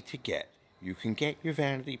easy to get. You can get your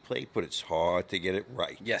vanity plate, but it's hard to get it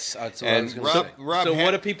right. Yes, that's what I was going to say. So what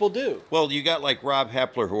do people do? Well, you got like Rob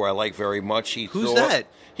Hepler, who I like very much. Who's that?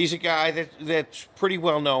 He's a guy that's pretty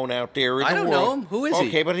well known out there in the world. I don't know him. Who is he?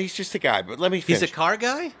 Okay, but he's just a guy. But let me finish. He's a car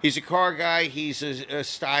guy? He's a car guy. He's a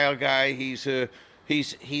style guy. He's a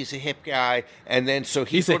hip guy. And then so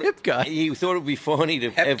he's a hip guy. He thought it would be funny to a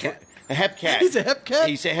hep cat. He's a hep cat.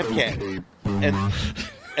 He's a hep cat. and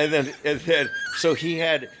then so he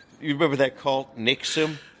had. You remember that cult,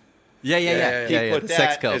 Nixum? Yeah. He put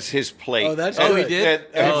that as his plate. Oh, that's good. good. He did?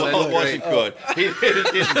 It wasn't good.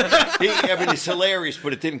 It's hilarious,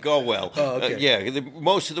 but it didn't go well. Oh, okay.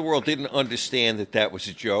 Most of the world didn't understand that was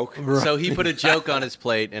a joke. So he put a joke on his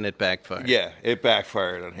plate, and it backfired. Yeah, it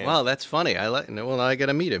backfired on him. Wow, that's funny. Well, I got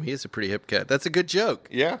to meet him. He is a pretty hip cat. That's a good joke.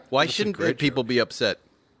 Yeah. Why shouldn't people be upset?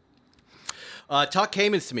 Talk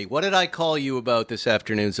Caymans to me. What did I call you about this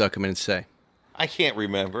afternoon, Zuckerman, and say? I can't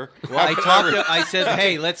remember. Well, I said,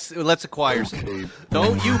 hey, let's acquire some.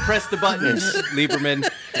 Don't you press the buttons, Lieberman.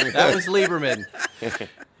 That was Lieberman.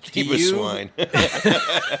 He was swine.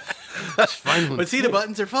 That's fine. But see, the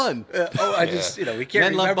buttons are fun. I just, we can't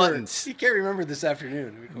Men remember. love buttons. You can't remember this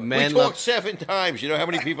afternoon. We talked 7 times. You know how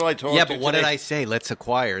many people I talked to? Yeah, but what today? did I say? Let's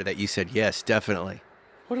acquire that you said, yes, definitely.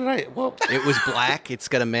 What did I? Well, it was black. It's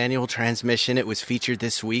got a manual transmission. It was featured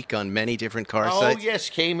this week on many different car sites. Oh yes,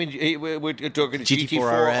 we're talking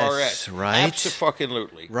GT4 RS, right?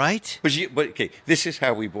 Absolutely, right. But okay, this is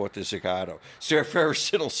how we bought the Zagato. Sarah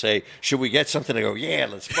Ferguson will say, "Should we get something?" I go, "Yeah,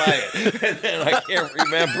 let's buy it." And then I can't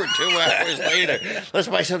remember 2 hours later. Let's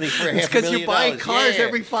buy something for $500,000. It's because you're buying cars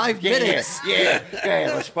every 5 minutes.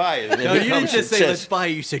 Yeah, let's buy it. No, you didn't just say let's buy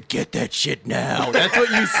it. You said get that shit now. That's what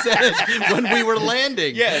you said when we were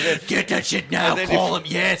landing. Yeah, and then, Get that shit now. Call him.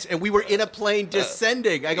 Yes. And we were in a plane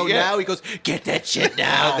descending. I go, now. He goes, get that shit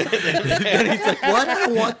now. And he's like, what? I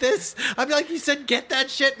don't want this. I'm like, he said, get that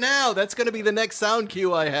shit now. That's going to be the next sound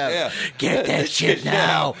cue I have. Yeah. Get that shit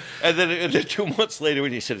now. And then 2 months later,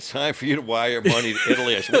 when he said, it's time for you to wire money to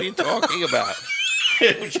Italy, I said, what are you talking about?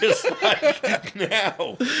 It was just like,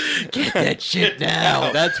 now. Get that shit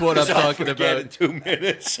now. That's what I'm talking about. In 2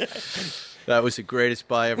 minutes. That was the greatest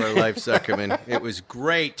buy of our life, Zuckerman. It was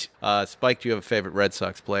great. Spike, do you have a favorite Red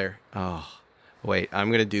Sox player? Oh, wait. I'm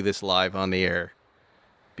going to do this live on the air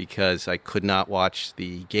because I could not watch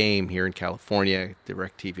the game here in California.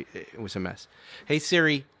 DirecTV. It was a mess. Hey,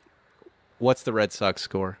 Siri, what's the Red Sox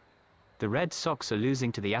score? The Red Sox are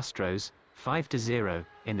losing to the Astros 5-0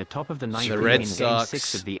 in the top of the ninth The inning Red in Sox Game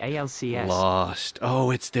 6 of the ALCS. lost.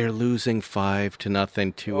 Oh, they're losing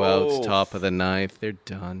 5-0, 2 outs, top of the ninth. They're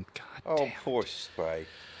done. God Oh, damn. poor Spike.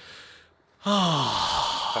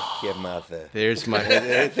 Fuck your mother. There's my.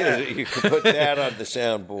 You can put that on the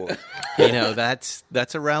soundboard. You know, that's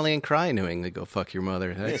a rallying cry in New England. Go fuck your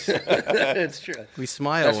mother. It's true. We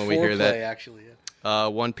smile That's when we hear foreplay, that. actually. Yeah.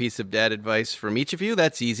 One piece of dad advice from each of you.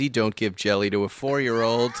 That's easy. Don't give jelly to a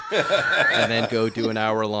 4-year-old and then go do an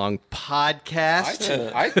hour-long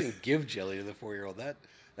podcast. I think give jelly to the 4-year-old. That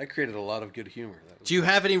created a lot of good humor. Do you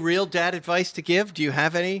have any real dad advice to give? Do you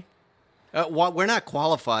have any? We're not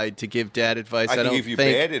qualified to give dad advice. I can don't give you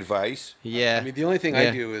think. bad advice. Yeah. I mean, the only thing Yeah.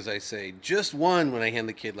 I do is I say just one when I hand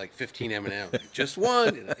the kid like 15 M&Ms. Just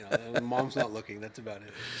one. You know, and mom's not looking. That's about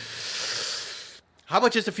it. How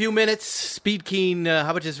about just a few minutes, Speed Keen?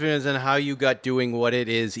 How about just a few minutes on how you got doing what it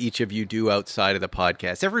is each of you do outside of the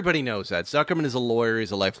podcast? Everybody knows that. Zuckerman is a lawyer.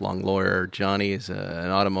 He's a lifelong lawyer. Jonny is an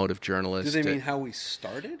automotive journalist. Do they mean how we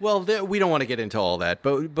started? Well, we don't want to get into all that,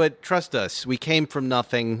 but trust us, we came from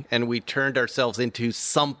nothing and we turned ourselves into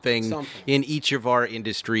something in each of our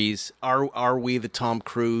industries. Are we the Tom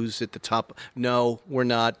Cruise at the top? No, we're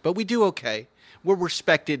not, but we do okay. We're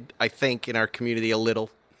respected, I think, in our community a little.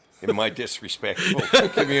 In my disrespectful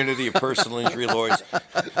community of personal injury lawyers,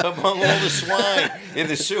 among all the swine in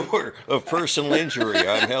the sewer of personal injury,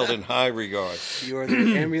 I'm held in high regard. You are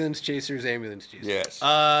the ambulance chasers. Yes.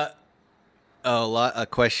 A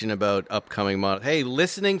question about upcoming model. Hey,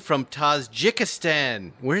 listening from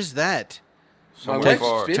Tajikistan. Where's that? My Somewhere wife's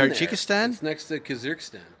far. been there. Tajikistan? It's next to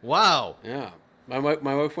Kazakhstan. Wow. Yeah, my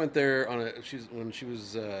wife went there when she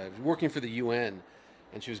was working for the UN,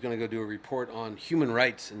 and she was going to go do a report on human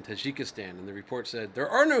rights in Tajikistan. And the report said there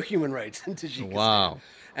are no human rights in Tajikistan. Wow.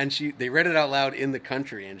 And they read it out loud in the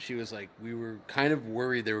country, and she was like, we were kind of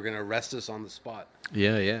worried they were going to arrest us on the spot.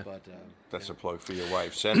 Yeah. But That's a plug for your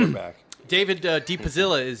wife. Send her back. David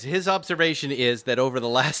DiPazzilla, his observation is that over the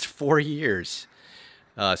last 4 years,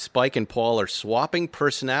 Spike and Paul are swapping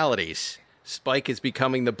personalities. Spike is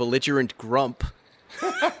becoming the belligerent grump.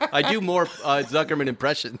 I do more Zuckerman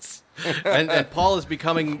impressions. And Paul is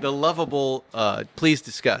becoming the lovable, please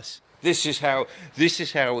discuss. This is how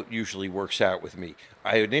it usually works out with me.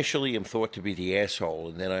 I initially am thought to be the asshole,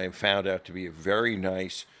 and then I am found out to be a very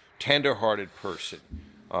nice, tender-hearted person.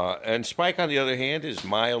 And Spike, on the other hand, is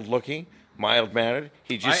mild-looking, mild-mannered.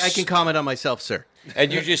 I can comment on myself, sir.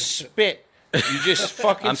 And you just spit. You just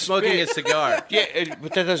fucking I'm smoking spit. a cigar. Yeah,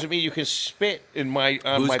 but that doesn't mean you can spit on my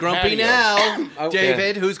Who's grumpy patio. now,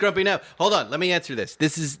 David? Who's grumpy now? Hold on, let me answer this.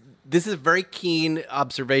 This is a very keen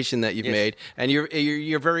observation that you've made, and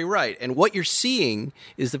you're very right. And what you're seeing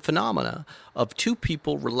is the phenomena of two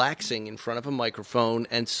people relaxing in front of a microphone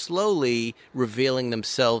and slowly revealing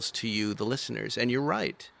themselves to you, the listeners. And you're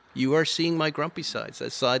right. You are seeing my grumpy side,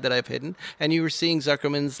 that side that I've hidden, and you are seeing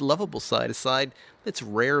Zuckerman's lovable side, a side that's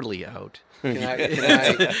rarely out.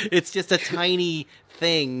 It's just a tiny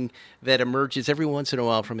thing that emerges every once in a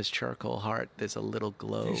while from his charcoal heart. There's a little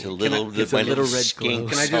glow. There's a little red glow.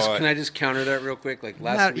 Can I just counter that real quick? Like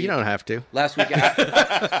last week, you don't have to. Last week,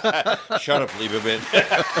 Shut up, Lieberman.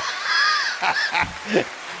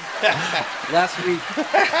 last week,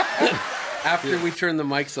 after we turned the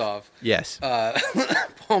mics off, Yes.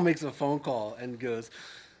 Paul makes a phone call and goes,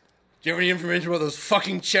 "Do you have any information about those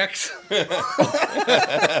fucking checks?" That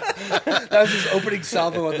was his opening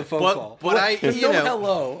salvo on the phone call. But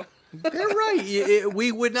hello. They're right.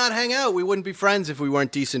 We would not hang out. We wouldn't be friends if we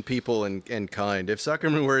weren't decent people and kind. If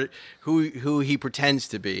Zuckerman were who he pretends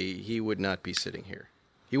to be, he would not be sitting here.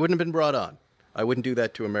 He wouldn't have been brought on. I wouldn't do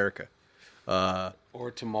that to America.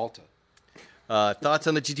 Or to Malta. Thoughts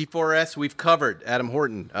on the GT4S? We've covered. Adam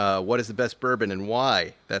Horton, what is the best bourbon and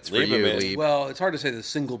why? That's for you, Lee. Well, it's hard to say the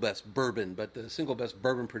single best bourbon, but the single best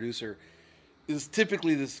bourbon producer is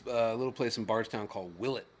typically this little place in Bardstown called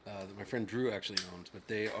Willet that my friend Drew actually owns, but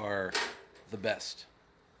they are the best.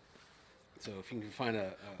 So if you can find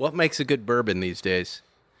What makes a good bourbon these days?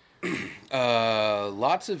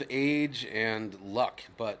 lots of age and luck,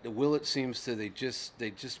 but Willet seems to they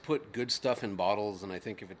just put good stuff in bottles, and I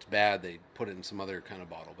think if it's bad, they put it in some other kind of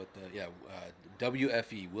bottle. But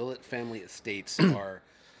WFE Willet Family Estates are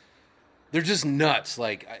they're just nuts.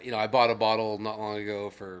 Like I bought a bottle not long ago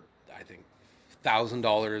for I think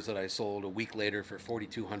 $1,000 that I sold a week later for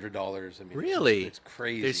 $4,200. I mean, Really? it's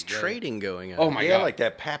crazy. There's trading going on. Oh my Yeah, god! like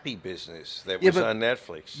that Pappy business that was on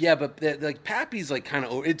Netflix. Yeah, but like Pappy's like kind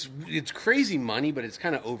of it's crazy money, but it's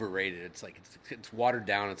kind of overrated. It's like it's watered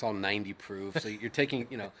down. It's all 90 proof. So you're taking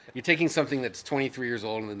something that's 23 years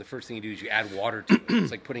old, and then the first thing you do is you add water to it. It's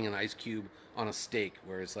like putting an ice cube on a steak,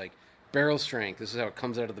 where it's like barrel strength. This is how it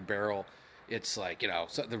comes out of the barrel. It's like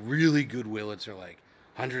so the really good Willets are like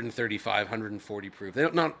 135, 140 proof. They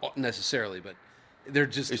don't not necessarily, but they're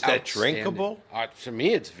just. Is that drinkable? To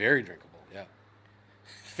me, it's very drinkable. Yeah.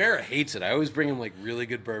 Farrah hates it. I always bring him like really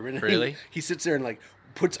good bourbon. Really? He sits there and like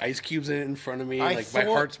puts ice cubes in front of me. My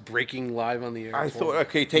heart's breaking live on the air. I thought,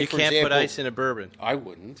 okay, you take for can't example, put ice in a bourbon. I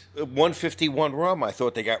wouldn't. 151 rum. I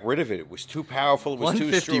thought they got rid of it. It was too powerful. It was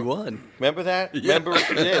too strong. 151. Remember that? Yeah.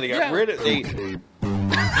 They got rid of it.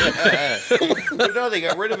 No, they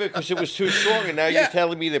got rid of it because it was too strong, and now you're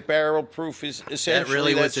telling me that barrel proof is essentially That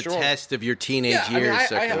really was a strong. test of your teenage Yeah,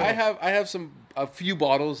 years. I have a few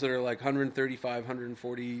bottles that are like 135,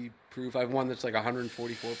 140 proof. I have one that's like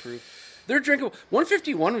 144 proof. They're drinkable.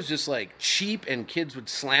 151 was just like cheap, and kids would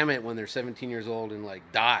slam it when they're 17 years old and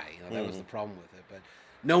like die. That was the problem with it. But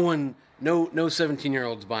no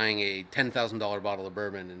 17-year-old's buying a $10,000 bottle of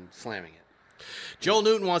bourbon and slamming it. Joel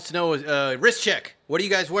Newton wants to know, wrist check. What are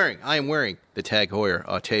you guys wearing? I am wearing the Tag Heuer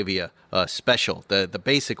Octavia Special, the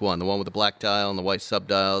basic one, the one with the black dial and the white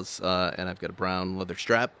subdials, and I've got a brown leather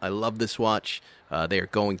strap. I love this watch. They are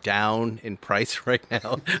going down in price right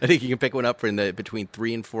now. I think you can pick one up for between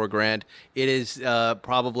 $3,000 and $4,000. It is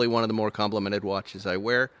probably one of the more complimented watches I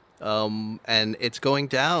wear, and it's going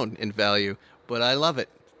down in value, but I love it.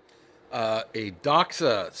 A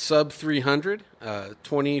Doxa sub 300,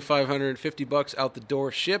 $2,550 out the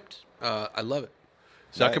door shipped. I love it.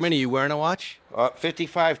 Zuckerman, are you wearing a watch?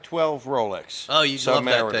 5512 Rolex. Oh, you love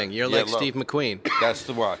that thing. You're like Steve McQueen. That's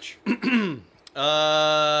the watch. Can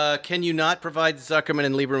you not provide Zuckerman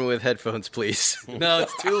and Lieberman with headphones, please? No,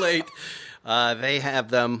 it's too late. They have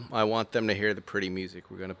them. I want them to hear the pretty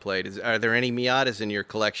music we're going to play. Are there any Miatas in your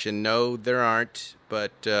collection? No, there aren't.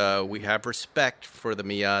 But we have respect for the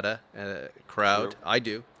Miata crowd. I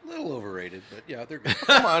do. A little overrated, but yeah, they're good.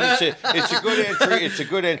 Come on, it's a good entry. It's a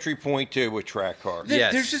good entry point to a track car.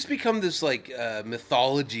 There's just become this like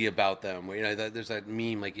mythology about them. Where, there's that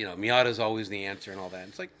meme like Miata's always the answer and all that.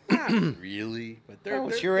 It's like not really, but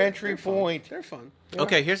it's your entry point. They're fun.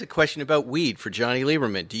 Okay, here's a question about weed for Jonny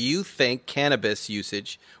Lieberman. Do you think cannabis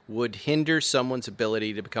usage would hinder someone's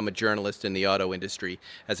ability to become a journalist in the auto industry?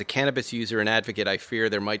 As a cannabis user and advocate, I fear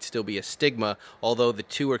there might still be a stigma, although the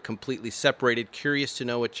two are completely separated. Curious to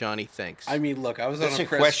know what Jonny thinks. I mean, look, I was That's on a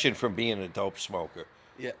question from being a dope smoker.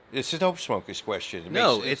 Yeah, it's a dope smoker's question.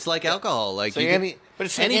 It's like alcohol. Like any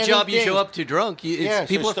job you show up to drunk,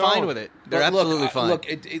 people are fine with it. They're absolutely fine. Look,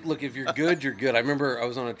 if you're good, you're good. I remember I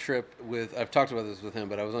was on a trip I've talked about this with him,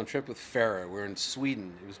 but I was on a trip with Farrah. We were in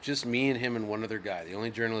Sweden. It was just me and him and one other guy. The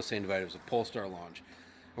only journalist they invited was a Polestar launch.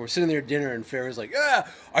 And we're sitting there at dinner, and Farrah's like,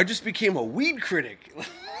 I just became a weed critic.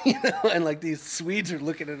 And like these Swedes are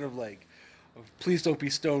looking at him like, please don't be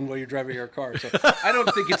stoned while you're driving your car. So I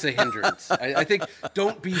don't think it's a hindrance. I think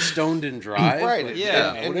don't be stoned and drive. Right. But,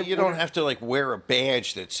 and you don't have to like wear a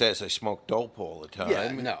badge that says I smoke dope all the time.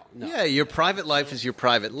 Yeah, no. Yeah, your private life is your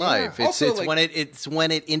private life. Yeah. It's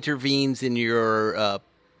when it intervenes in your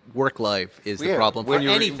work life is the problem for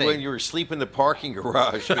anything. When you're asleep in the parking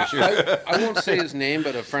garage. I won't say his name,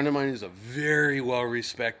 but a friend of mine who's a very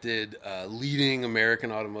well-respected leading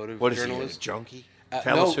American automotive journalist. Is he, a junkie?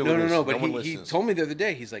 No. But he told me the other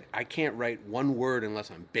day, he's like, I can't write one word unless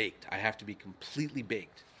I'm baked. I have to be completely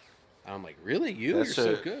baked. And I'm like, really? You're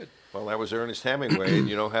so good. Well, that was Ernest Hemingway, and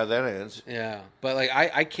you know how that ends. Yeah, but like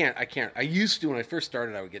I can't. I used to when I first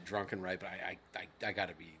started. I would get drunk and write, but I got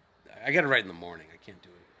to write in the morning. I can't do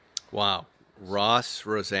it. Wow, Ross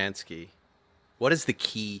Rosansky, what is the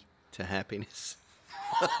key to happiness?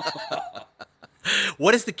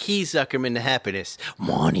 What is the key, Zuckerman, to happiness?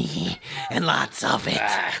 Money, and lots of it.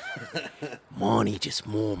 Money, just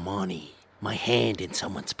more money. My hand in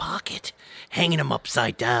someone's pocket, hanging them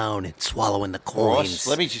upside down and swallowing the coins. Ross,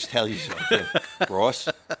 let me just tell you something. Ross,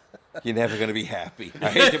 You're never going to be happy. I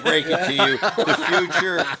hate to break it to you.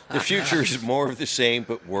 The future is more of the same,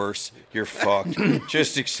 but worse. You're fucked.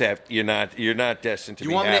 Just accept you're not destined to be happy.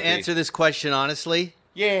 You want me to answer this question honestly?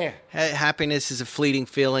 Yeah. Happiness is a fleeting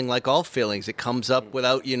feeling like all feelings. It comes up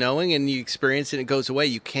without you knowing, and you experience it and it goes away.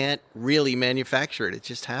 You can't really manufacture it. It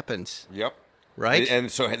just happens. Yep. Right? And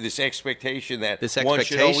so this expectation that one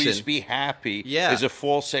should always be happy is a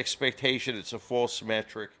false expectation. It's a false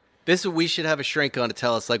metric. We should have a shrink on to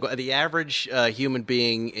tell us, like, the average human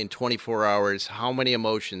being in 24 hours, how many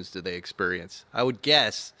emotions do they experience? I would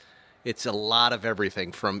guess it's a lot of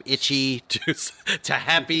everything, from itchy to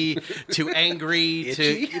happy to angry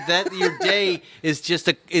to that. Your day is just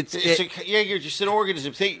you're just an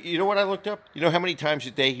organism. You know what I looked up? You know how many times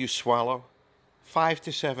a day you swallow? 500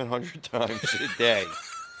 to 700 times a day.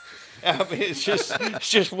 I mean, it's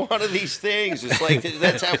just one of these things. It's like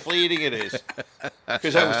that's how fleeting it is.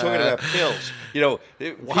 Because I was talking about pills. You know,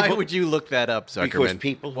 why would you look that up, Zuckerman? Because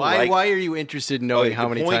people why are you interested in knowing how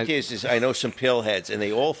many times? The point is I know some pill heads, and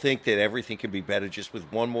they all think that everything can be better just with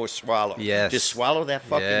one more swallow. Yes. Just swallow that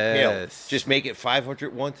fucking pill. Just make it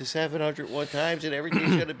 501 to 701 times, and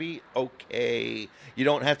everything's going to be okay. You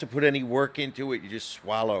don't have to put any work into it. You just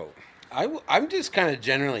swallow. I'm just kind of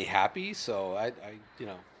generally happy, so I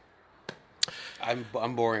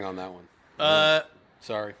I'm boring on that one.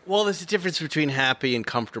 Sorry. Well, there's a difference between happy and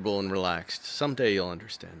comfortable and relaxed. Someday you'll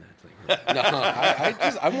understand that. No,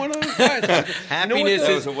 I'm one of those guys.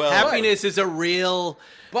 Happiness is a real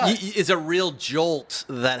jolt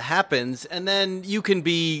that happens, and then you can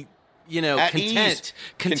be, content. Ease.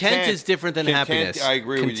 Content is different than happiness. I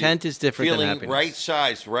agree with you. Content is different than happiness. Feeling right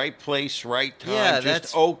size, right place, right time. Yeah,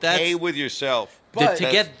 just okay with yourself. But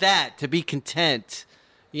to be content,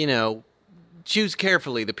 choose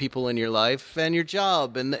carefully the people in your life and your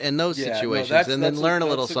job and those situations, and then learn a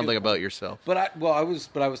little something about yourself. But I was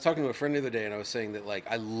talking to a friend the other day, and I was saying that, like,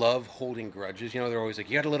 I love holding grudges. They're always like,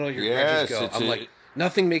 you got to let all your grudges go. I'm like,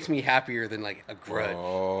 nothing makes me happier than, like, a grudge.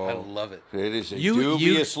 I love it. It is a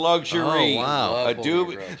dubious luxury. Oh, wow.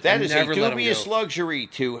 That is a dubious luxury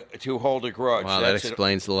to hold a grudge. Wow, that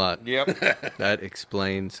explains a lot. Yep. That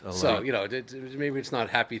explains a lot. So, maybe it's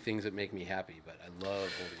not happy things that make me happy, but I love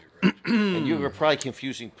holding a grudge. And you were probably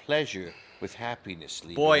confusing pleasure with happiness.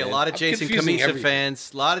 Boy, a lot of Jason Camisa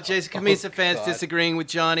fans disagreeing with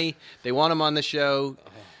Johnny. They want him on the show.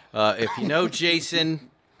 If you know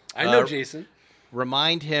Jason, I know Jason.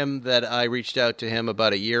 Remind him that I reached out to him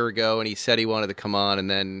about a year ago, and he said he wanted to come on,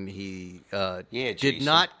 and then he did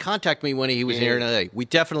not contact me when he was here in LA. We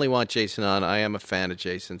definitely want Jason on. I am a fan of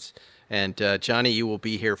Jason's. And Johnny, you will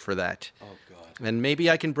be here for that. Oh, God. And maybe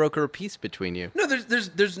I can broker a peace between you. No,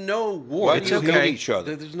 there's no war. Why do you hate each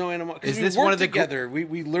other? There's no animosity. Is this one of the together?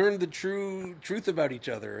 We learned the truth about each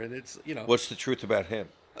other, and it's What's the truth about him?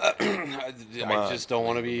 I just don't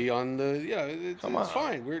want to be on the. It's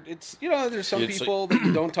fine. There's some people that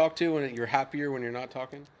you don't talk to, and you're happier when you're not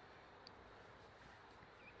talking.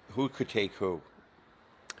 Who could take who?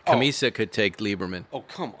 Camisa could take Lieberman. Oh,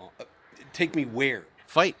 come on. Take me where?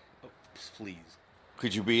 Fight. Oh, please.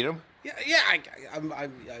 Could you beat him? Yeah.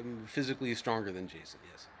 I'm physically stronger than Jason.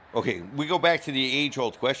 Yes. Okay, we go back to the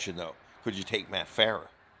age-old question though. Could you take Matt Farah?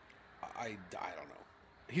 I don't know.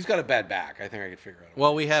 He's got a bad back. I think I could figure out.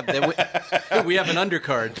 Well, we have an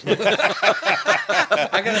undercard.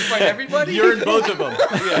 I gotta fight everybody. You're in both of them.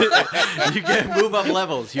 You get move up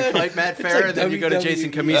levels. You fight Matt Farah, like then you go to Jason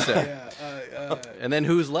Camisa. And then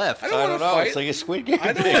who's left? I don't know. Fight. It's like a Squid Game.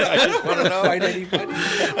 I don't want to fight anybody.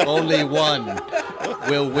 Only one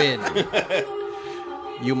will win.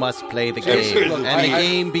 You must play the game. Look, and the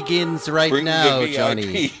game begins right now,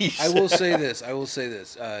 Johnny. I will say this.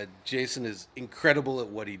 Jason is incredible at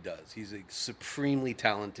what he does. He's supremely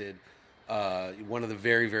talented. One of the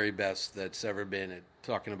very, very best that's ever been at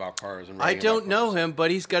talking about cars. And I don't know him, but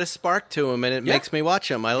he's got a spark to him, and it makes me watch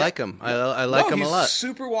him. I like him. I like him a lot. He's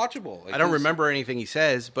super watchable. I don't remember anything he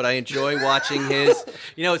says, but I enjoy watching his.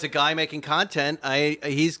 As a guy making content,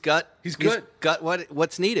 he's got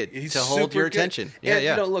what's needed to hold your attention.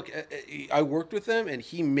 And, look, I worked with him, and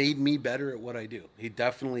he made me better at what I do. He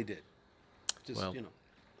definitely did.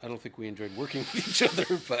 I don't think we enjoyed working with each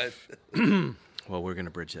other, but well, we're gonna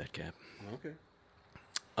bridge that gap. Okay.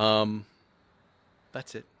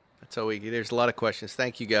 That's it. That's all there's a lot of questions.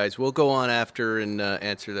 Thank you, guys. We'll go on after and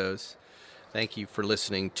answer those. Thank you for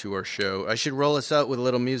listening to our show. I should roll us out with a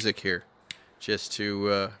little music here, just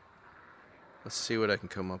to let's see what I can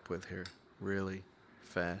come up with here, really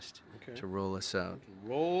fast to roll us out.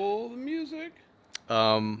 Roll the music.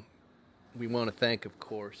 We want to thank, of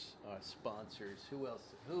course, our sponsors. Who else?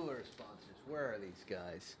 Who are sponsors? Where are these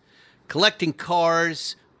guys? Collecting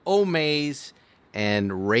Cars, Omaze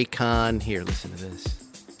and Raycon. Here, listen to this.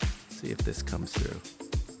 See if this comes through.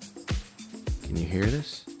 Can you hear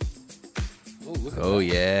this? Oh,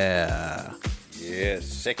 yeah. Yeah,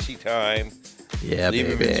 sexy time. Yeah,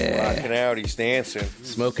 Lieberman's baby. rocking out. He's dancing.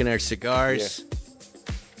 Smoking our cigars. Yeah.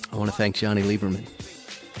 I want to thank Jonny Lieberman.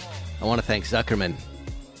 I want to thank Zuckerman.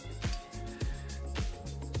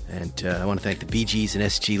 And I want to thank the Bee Gees and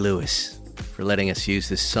S.G. Lewis for letting us use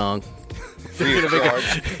this song. Free of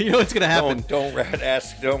charge. You know what's going to happen? Don't rat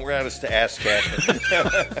us to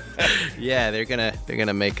ASCAP. Yeah, they're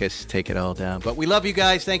gonna make us take it all down. But we love you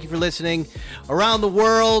guys. Thank you for listening. Around the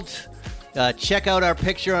world, check out our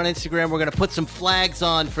picture on Instagram. We're gonna put some flags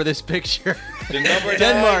on for this picture. The number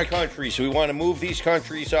 9 countries. We want to move these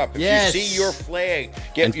countries up. If Yes. you see your flag,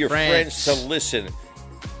 get And your France. friends to listen.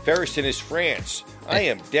 Ferriston is France. I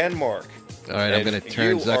am Denmark. All right, I'm And gonna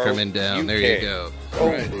turn you Zuckerman are down. UK. There you go. Oh,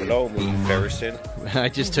 hello, me, Ferriston. I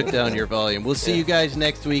just took down your volume. We'll see you guys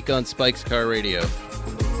next week on Spike's Car Radio.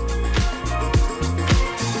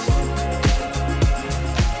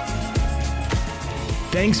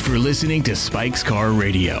 Thanks for listening to Spike's Car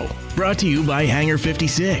Radio, brought to you by Hangar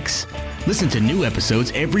 56. Listen to new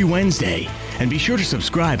episodes every Wednesday, and be sure to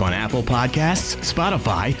subscribe on Apple Podcasts,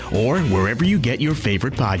 Spotify, or wherever you get your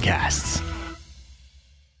favorite podcasts.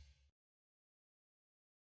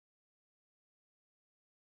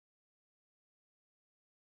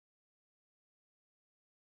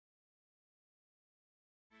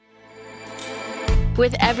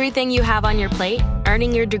 With everything you have on your plate,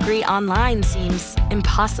 earning your degree online seems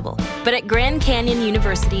impossible. But at Grand Canyon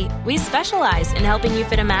University, we specialize in helping you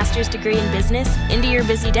fit a master's degree in business into your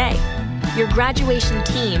busy day. Your graduation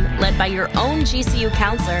team, led by your own GCU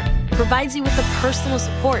counselor, provides you with the personal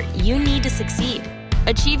support you need to succeed.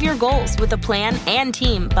 Achieve your goals with a plan and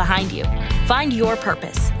team behind you. Find your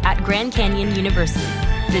purpose at Grand Canyon University.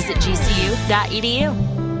 Visit gcu.edu.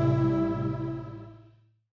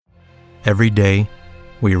 Every day,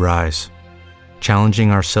 we rise,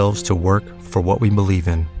 challenging ourselves to work for what we believe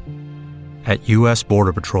in. At U.S.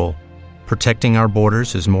 Border Patrol, protecting our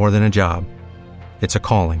borders is more than a job. It's a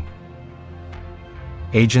calling.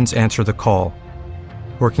 Agents answer the call,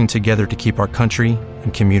 working together to keep our country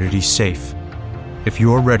and communities safe. If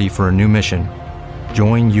you're ready for a new mission,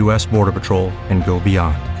 join U.S. Border Patrol and go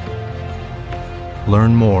beyond.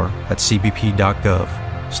 Learn more at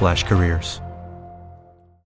cbp.gov/careers.